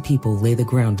 34,000 people lay the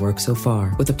groundwork so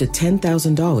far, with up to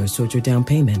 $10,000 towards your down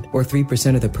payment or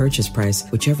 3% of the purchase price,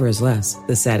 whichever is less.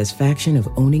 The satisfaction of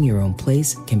owning your own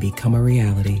place can become a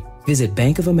reality. Visit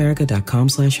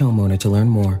bankofamerica.com/homeowner to learn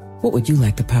more. What would you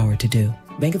like the power to do?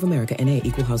 Bank of America N.A.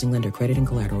 Equal Housing Lender. Credit and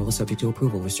collateral is subject to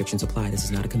approval. Restrictions apply. This is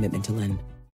not a commitment to lend.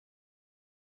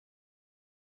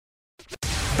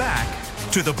 Back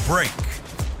to the break.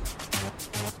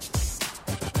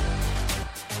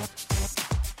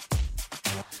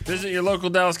 Visit your local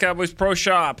Dallas Cowboys Pro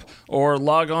Shop or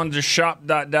log on to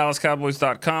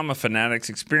shop.dallascowboys.com. A Fanatics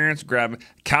experience. Grab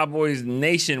Cowboys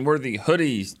Nation-worthy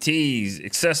hoodies, tees,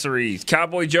 accessories,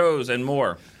 Cowboy Joes, and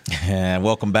more. And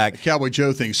welcome back. The Cowboy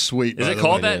Joe thing's sweet. Is it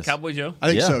called that, Cowboy Joe? I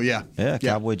think so, yeah. Yeah,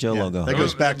 Cowboy Joe logo. That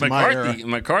goes back to my era.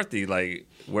 McCarthy, like,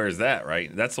 wears that,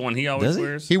 right? That's the one he always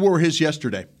wears? He wore his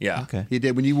yesterday. Yeah. Okay. He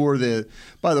did. When you wore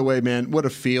by the way, man, what a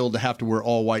field to have to wear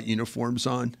all white uniforms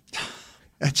on.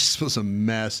 That just was a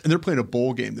mess. And they're playing a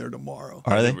bowl game there tomorrow.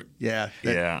 Are they? Yeah.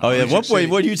 Yeah. Oh, yeah. At one point,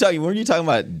 what are you talking? What were you talking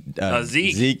about?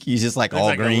 Zeke. Zeke. He's just like all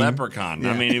like green. a leprechaun.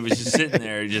 Yeah. I mean, he was just sitting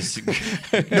there, just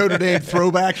Notre Dame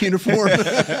throwback uniform.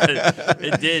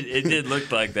 it did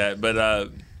look like that.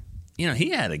 But he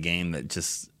had a game that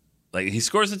just. Like, he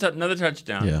scores another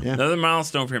touchdown, another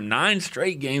milestone for him. 9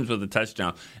 straight games with a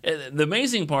touchdown. The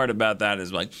amazing part about that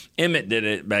is, like, Emmett did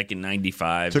it back in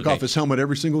 '95. Took off his helmet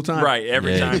every single time. Right,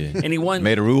 every time. Yeah. And he won.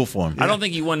 Made a rule for him. I don't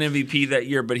think he won MVP that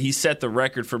year, but he set the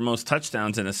record for most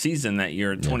touchdowns in a season that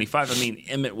year at 25. I mean,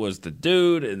 Emmett was the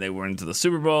dude, and they were into the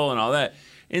Super Bowl and all that.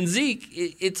 And Zeke,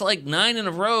 it's like 9 in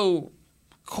a row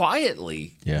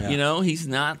quietly. Yeah. He's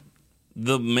not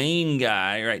the main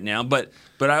guy right now, but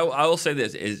I will say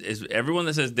this: is everyone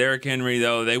that says Derrick Henry,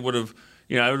 though, they would have,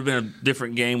 it would have been a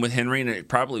different game with Henry, and it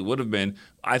probably would have been.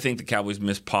 I think the Cowboys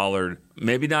missed Pollard,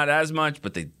 maybe not as much,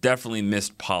 but they definitely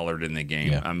missed Pollard in the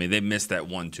game. Yeah. I mean, they missed that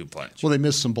 1-2 punch. Well, they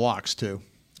missed some blocks too.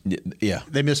 Yeah,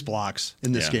 they missed blocks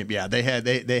in this game. Yeah, they had.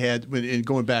 And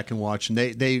going back and watching,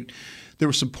 there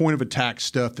was some point of attack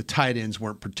stuff. The tight ends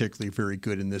weren't particularly very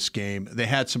good in this game. They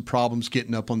had some problems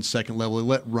getting up on the second level. They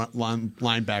let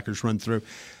linebackers run through.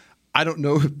 I don't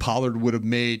know if Pollard would have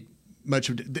made much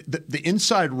of the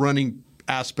inside running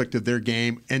aspect of their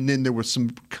game, and then there were some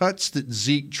cuts that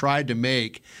Zeke tried to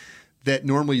make that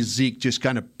normally Zeke just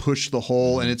kind of pushed the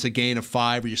hole, and it's a gain of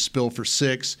 5 or you spill for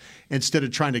 6 instead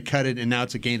of trying to cut it, and now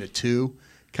it's a gain of 2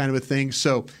 kind of a thing.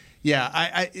 So,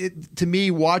 yeah, to me,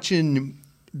 watching –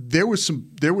 there was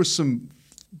some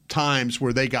times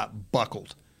where they got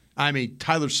buckled. I mean,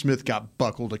 Tyler Smith got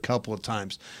buckled a couple of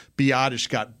times. Biotish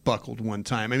got buckled one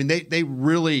time. I mean, they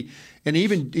really, and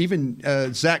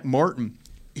even Zach Martin,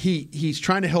 he's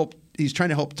trying to help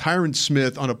Tyron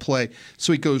Smith on a play,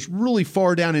 so he goes really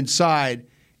far down inside,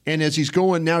 and as he's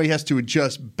going now, he has to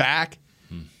adjust back,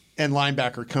 and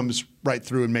linebacker comes right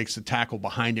through and makes the tackle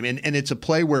behind him, and it's a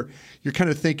play where you're kind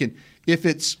of thinking if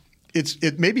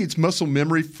maybe it's muscle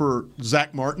memory for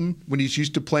Zach Martin when he's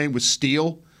used to playing with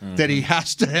steel that he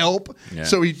has to help. Yeah.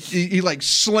 So he like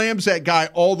slams that guy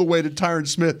all the way to Tyron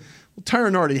Smith. Well,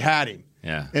 Tyron already had him.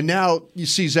 Yeah. And now you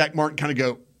see Zach Martin kind of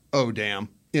go, oh damn,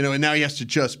 and now he has to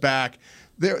adjust back.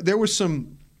 There were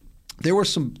some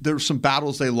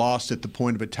battles they lost at the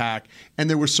point of attack, and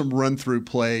there were some run through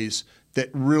plays that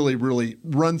really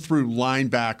run through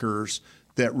linebackers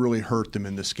that really hurt them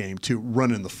in this game, too,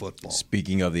 running the football.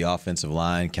 Speaking of the offensive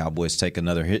line, Cowboys take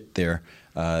another hit there.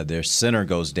 Their center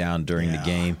goes down during the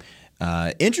game.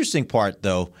 Interesting part,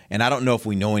 though, and I don't know if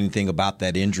we know anything about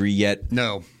that injury yet.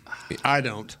 No, I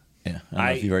don't. Yeah, I don't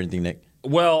know if you heard anything, Nick.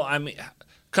 Well, I mean, a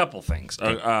couple things.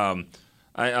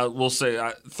 I will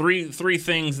say three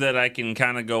things that I can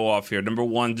kind of go off here. Number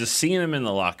one, just seeing him in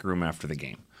the locker room after the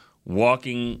game,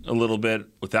 walking a little bit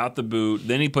without the boot.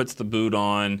 Then he puts the boot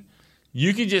on.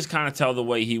 You could just kind of tell the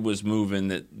way he was moving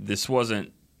that this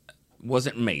wasn't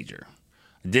major.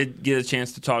 I did get a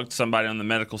chance to talk to somebody on the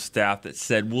medical staff that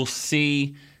said, we'll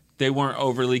see. They weren't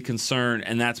overly concerned,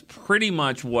 and that's pretty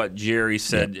much what Jerry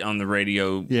said on the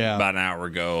radio about an hour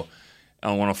ago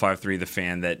on 105.3 The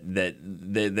Fan, that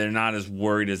they're not as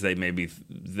worried as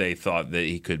they thought that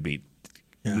he could be.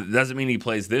 Yeah. Doesn't mean he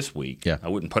plays this week. Yeah. I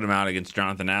wouldn't put him out against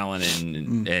Jonathan Allen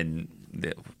and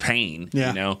Payne,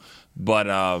 you know. But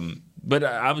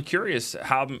I'm curious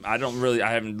how I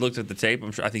haven't looked at the tape.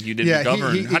 I think you did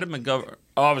McGovern. How did McGovern?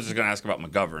 Oh, I was just going to ask about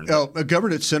McGovern. Oh,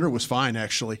 McGovern at center was fine,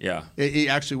 actually. Yeah, he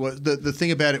actually was. The thing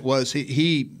about it was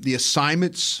the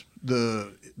assignments,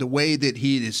 the way that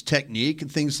his technique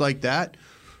and things like that,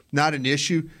 not an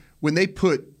issue. When they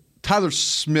put Tyler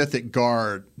Smith at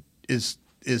guard is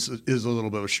a little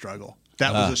bit of a struggle.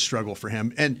 That was a struggle for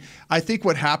him. And I think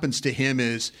what happens to him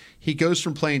is he goes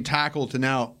from playing tackle to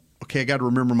now, okay, I got to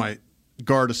remember my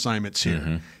guard assignments here.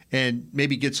 Mm-hmm. And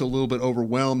maybe gets a little bit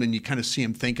overwhelmed, and you kind of see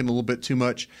him thinking a little bit too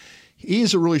much. He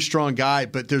is a really strong guy,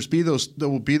 but there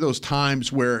will be those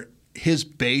times where his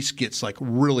base gets like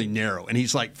really narrow, and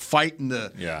he's like fighting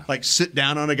like sit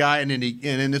down on a guy, and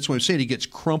then that's what I'm saying. He gets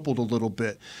crumpled a little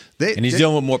bit. He's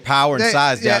dealing with more power and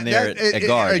size down there at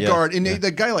guard. Guard, and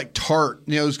the guy like Tart,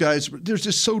 those guys, they're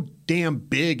just so damn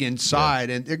big inside,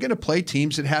 and they're going to play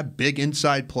teams that have big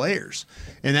inside players,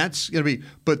 and that's going to be.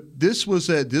 But this was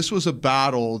a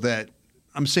battle that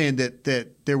I'm saying that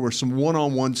there were some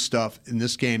one-on-one stuff in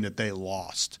this game that they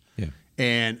lost. Yeah.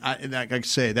 And like I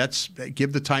say,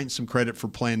 give the Titans some credit for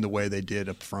playing the way they did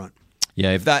up front.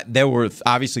 Yeah, there were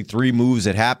obviously three moves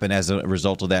that happened as a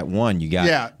result of that one. You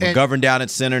got McGovern down at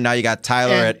center. Now you got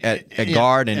Tyler at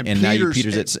guard, and now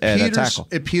Peters at tackle.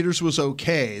 And Peters was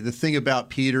okay. The thing about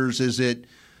Peters is it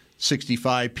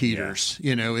 65 Peters.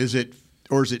 Yeah. Is it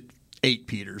 8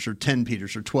 Peters or 10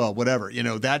 Peters or 12, whatever.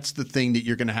 That's the thing that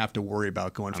you're going to have to worry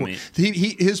about going forward.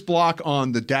 His block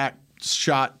on the Dak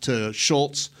shot to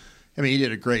Schultz. He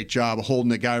did a great job of holding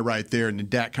the guy right there, and then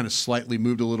Dak kind of slightly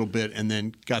moved a little bit and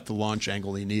then got the launch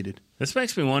angle he needed. This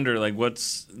makes me wonder, like,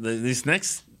 these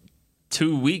next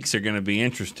 2 weeks are going to be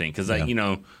interesting because,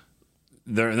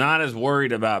 they're not as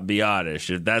worried about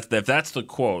Biadasz. If that's the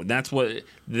quote,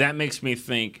 that makes me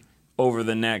think over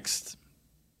the next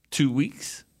 2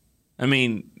 weeks. Or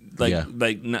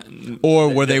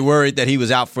were they worried that he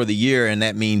was out for the year, and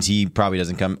that means he probably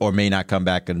doesn't come or may not come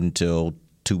back until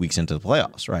 2 weeks into the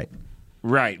playoffs, right?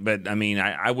 Right, but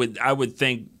I would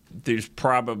think there's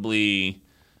probably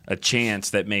a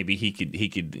chance that maybe he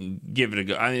could give it a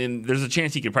go. There's a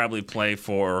chance he could probably play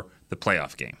for the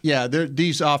playoff game. Yeah,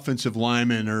 these offensive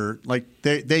linemen are like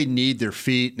they need their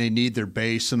feet and they need their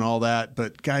base and all that.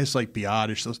 But guys like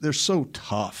Biadasz, they're so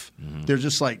tough. Mm-hmm. They're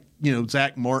just like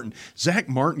Zach Martin. Zach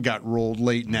Martin got rolled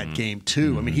late in that game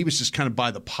too. Mm-hmm. He was just kind of by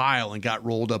the pile and got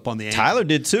rolled up on the ankle. Tyler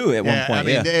did too at one point.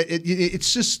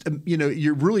 It's just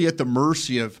you're really at the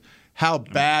mercy of how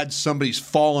bad somebody's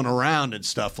falling around and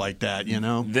stuff like that,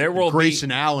 There will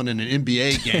Grayson Allen in an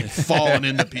NBA game falling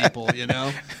into people,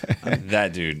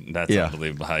 That dude, that's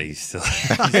unbelievable how he's still.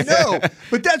 I know,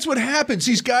 but that's what happens.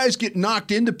 These guys get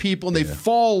knocked into people and they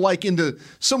fall like into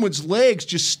someone's legs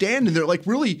just standing there. Like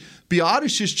really,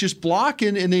 Biadasz is just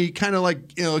blocking and they kind of like,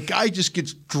 a guy just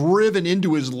gets driven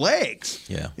into his legs.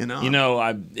 Yeah.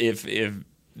 If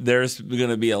there's going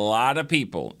to be a lot of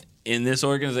people in this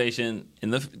organization,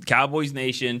 in the Cowboys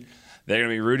Nation, they're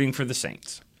going to be rooting for the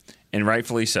Saints, and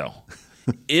rightfully so.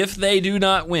 If they do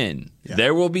not win,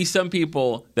 there will be some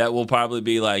people that will probably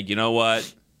be like, you know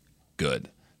what, good.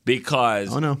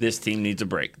 Because this team needs a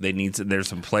break. There's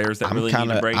some players that really need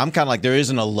a break. I'm kind of like, there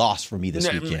isn't a loss for me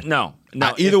this weekend. No.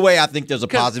 Either way, I think there's a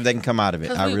positive that can come out of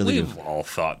it. I really do. We've all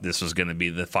thought this was going to be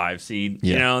the 5 seed.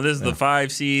 Yeah. This is the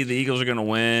 5 seed. The Eagles are going to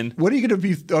win. What are you going to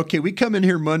be? Okay, we come in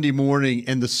here Monday morning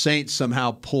and the Saints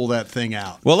somehow pull that thing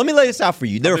out. Well, let me lay this out for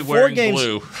you. There are 4 games.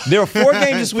 Blue. There are 4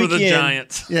 games this weekend. For the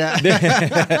Giants.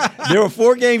 Yeah. There were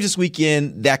 4 games this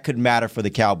weekend that could matter for the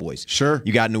Cowboys. Sure.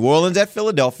 You got New Orleans at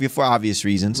Philadelphia for obvious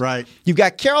reasons. Right. You've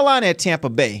got Carolina at Tampa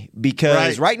Bay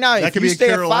because right now, if you stay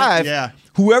at 5,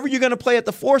 whoever you're going to play at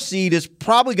the 4 seed is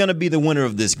probably going to be the winner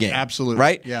of this game. Absolutely.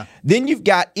 Right? Yeah. Then you've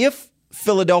got, if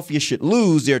Philadelphia should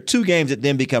lose, there are 2 games that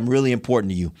then become really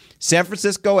important to you. San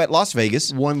Francisco at Las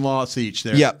Vegas. 1 loss each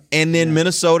there. Yep. And then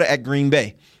Minnesota at Green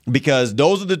Bay. because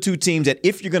those are the two teams that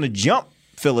if you're going to jump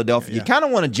Philadelphia, you kind of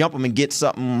want to jump them and get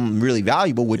something really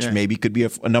valuable, which maybe could be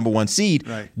a number one seed.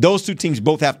 Right. Those two teams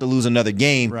both have to lose another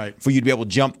game Right. for you to be able to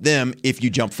jump them if you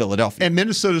jump Philadelphia. And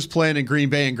Minnesota's playing in Green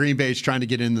Bay, and Green Bay is trying to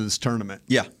get into this tournament.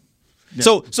 Yeah.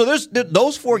 So there's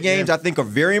those 4 games I think are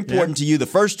very important to you. The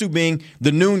first 2 being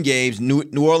the noon games, New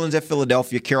Orleans at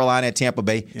Philadelphia, Carolina at Tampa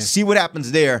Bay. See what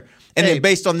happens there. And then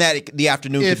based on that, the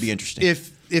afternoon could be interesting.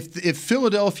 If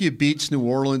Philadelphia beats New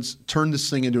Orleans, turn this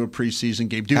thing into a preseason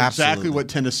game. Do exactly what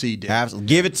Tennessee did. Absolutely.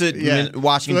 Give it to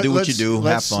Washington. Do what you do.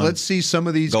 Have fun. Let's see some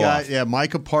of these guys. off. Yeah,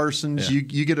 Micah Parsons. You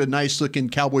get a nice looking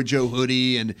Cowboy Joe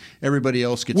hoodie, and everybody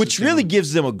else gets. Which really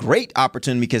gives them a great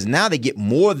opportunity because now they get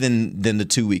more than the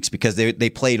 2 weeks because they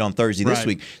played on Thursday this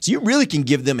week. So you really can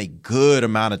give them a good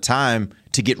amount of time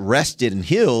to get rested and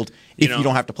healed if you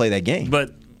don't have to play that game.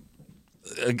 But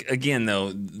again,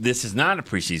 though, this is not a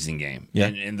preseason game. Yeah.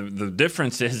 And the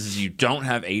difference is you don't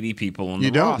have 80 people on the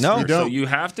You don't. roster. No, you don't. So you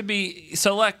have to be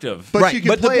selective. But you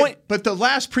can play. But the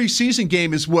last preseason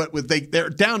game is what they're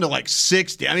down to like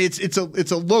 60. I mean, it's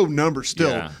a low number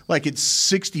still. Yeah. Like it's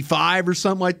 65 or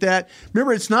something like that.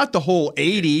 Remember, it's not the whole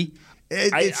 80.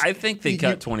 I think they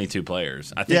cut 22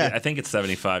 players. I think it's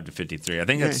 75 to 53. I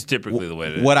think that's typically the way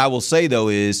it is. What I will say, though,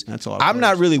 is I'm not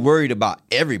players. really worried about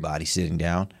everybody sitting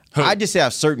down. I just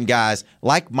have certain guys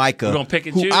like Micah We're gonna pick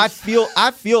and who choose?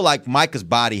 I feel like Micah's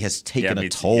body has taken a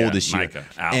toll this year. Micah,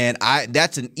 out. And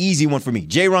that's an easy one for me.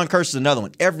 J-Ron Kearse is another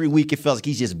one. Every week it feels like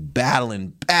he's just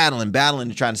battling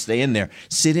and trying to stay in there.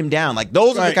 Sit him down. Like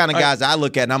those are the kind of guys I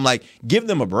look at and I'm like, give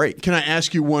them a break. Can I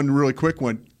ask you one really quick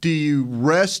one? Do you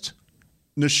rest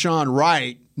Nashawn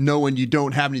Wright knowing you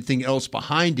don't have anything else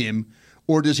behind him,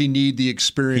 or does he need the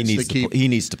experience to keep? He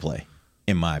needs to play,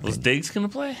 in my opinion. Was Diggs going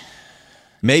to play?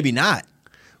 Maybe not.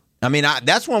 I mean,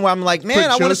 that's one where I'm like, man,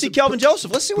 I want to see Kelvin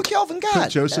Joseph. Let's see what Kelvin got. Put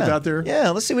Joseph out there?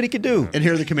 Yeah, let's see what he could do. And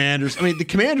here are the Commanders. I mean, the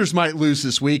Commanders might lose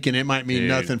this week, and it might mean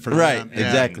nothing for them. Right,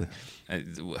 exactly.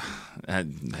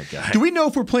 That guy. Do we know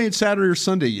if we're playing Saturday or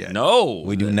Sunday yet? No.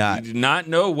 We do not. We do not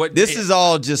know what. This is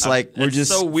all just like we're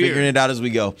just so weird. figuring it out as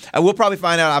we go. We'll probably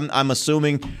find out. I'm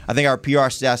assuming. I think our PR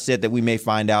staff said that we may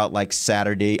find out like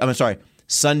Sunday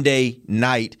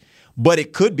night. But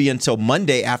it could be until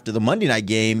Monday after the Monday night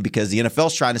game because the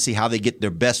NFL's trying to see how they get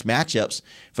their best matchups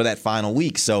for that final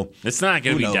week. So it's not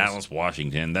going to be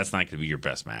Dallas-Washington. That's not going to be your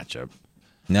best matchup.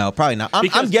 No, probably not.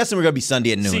 I'm guessing we're going to be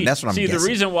Sunday at noon. That's what I'm guessing. See, the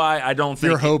reason why I don't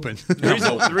think you're hoping.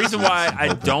 The reason why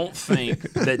I don't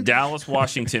think that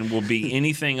Dallas-Washington will be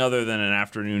anything other than an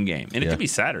afternoon game, and it could be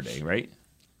Saturday, right?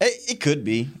 It could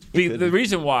be. The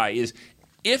reason why is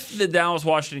if the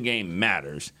Dallas-Washington game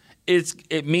matters,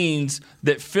 it means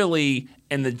that Philly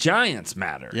and the Giants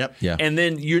matter. Yep. Yeah. And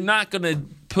then you're not going to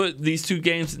put these two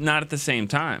games not at the same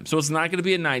time. So it's not going to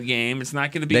be a night game. It's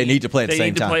not going to be. They need to play at the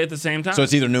same time. They need to play at the same time. So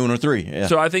it's either noon or 3. Yeah.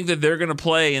 So I think that they're going to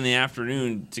play in the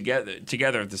afternoon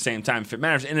together at the same time if it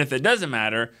matters. And if it doesn't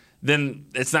matter, then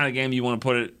it's not a game you want to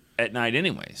put it at night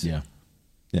anyways. Yeah.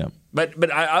 Yeah. But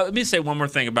let me say one more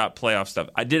thing about playoff stuff.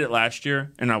 I did it last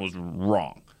year, and I was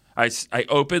wrong. I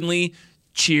openly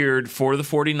cheered for the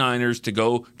 49ers to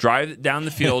go drive down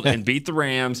the field and beat the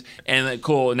Rams, and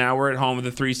cool, now we're at home with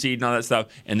the 3 seed and all that stuff,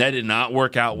 and that did not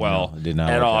work out well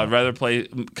at all. I'd rather play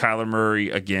Kyler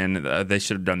Murray again. They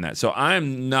should have done that. So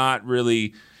I'm not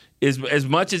really, as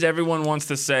much as everyone wants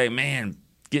to say, man,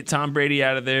 get Tom Brady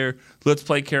out of there, let's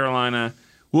play Carolina.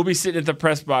 We'll be sitting at the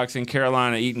press box in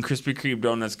Carolina eating Krispy Kreme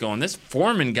donuts going, this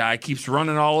Foreman guy keeps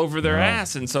running all over their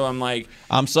ass. And so I'm like,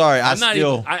 I'm sorry. I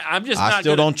still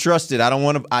don't trust it. I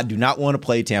do not want to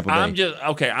play Tampa Bay.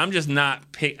 I'm just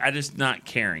not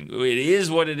caring. It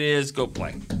is what it is. Go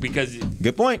play. Because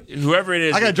good point. Whoever it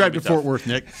is. I got to drive to Fort Worth,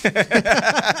 Nick.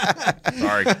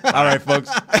 Sorry. All right, folks.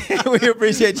 We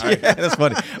appreciate you. Yeah, that's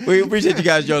funny. We appreciate you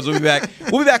guys, Jones. We'll be back.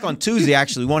 We'll be back on Tuesday,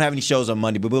 actually. We won't have any shows on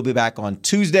Monday, but we'll be back on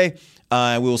Tuesday.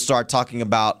 And we will start talking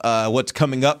about what's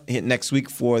coming up next week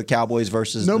for the Cowboys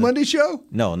versus Monday show?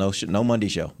 No Monday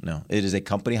show. No, it is a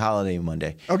company holiday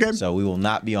Monday. Okay. So we will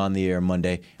not be on the air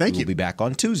Monday. Thank you. We'll be back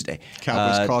on Tuesday.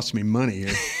 Cowboys cost me money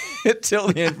here. Till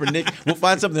then, for Nick, we'll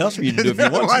find something else for you to do if you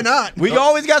want to. Why not? We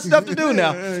always got stuff to do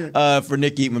now. For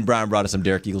Nick Eatman, Brian Broaddus, I'm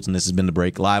Derek Eagleton. This has been The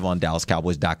Break, live on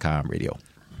DallasCowboys.com radio.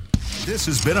 This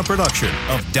has been a production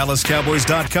of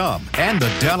DallasCowboys.com and the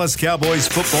Dallas Cowboys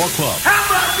Football Club. How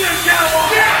about this, Cowboys?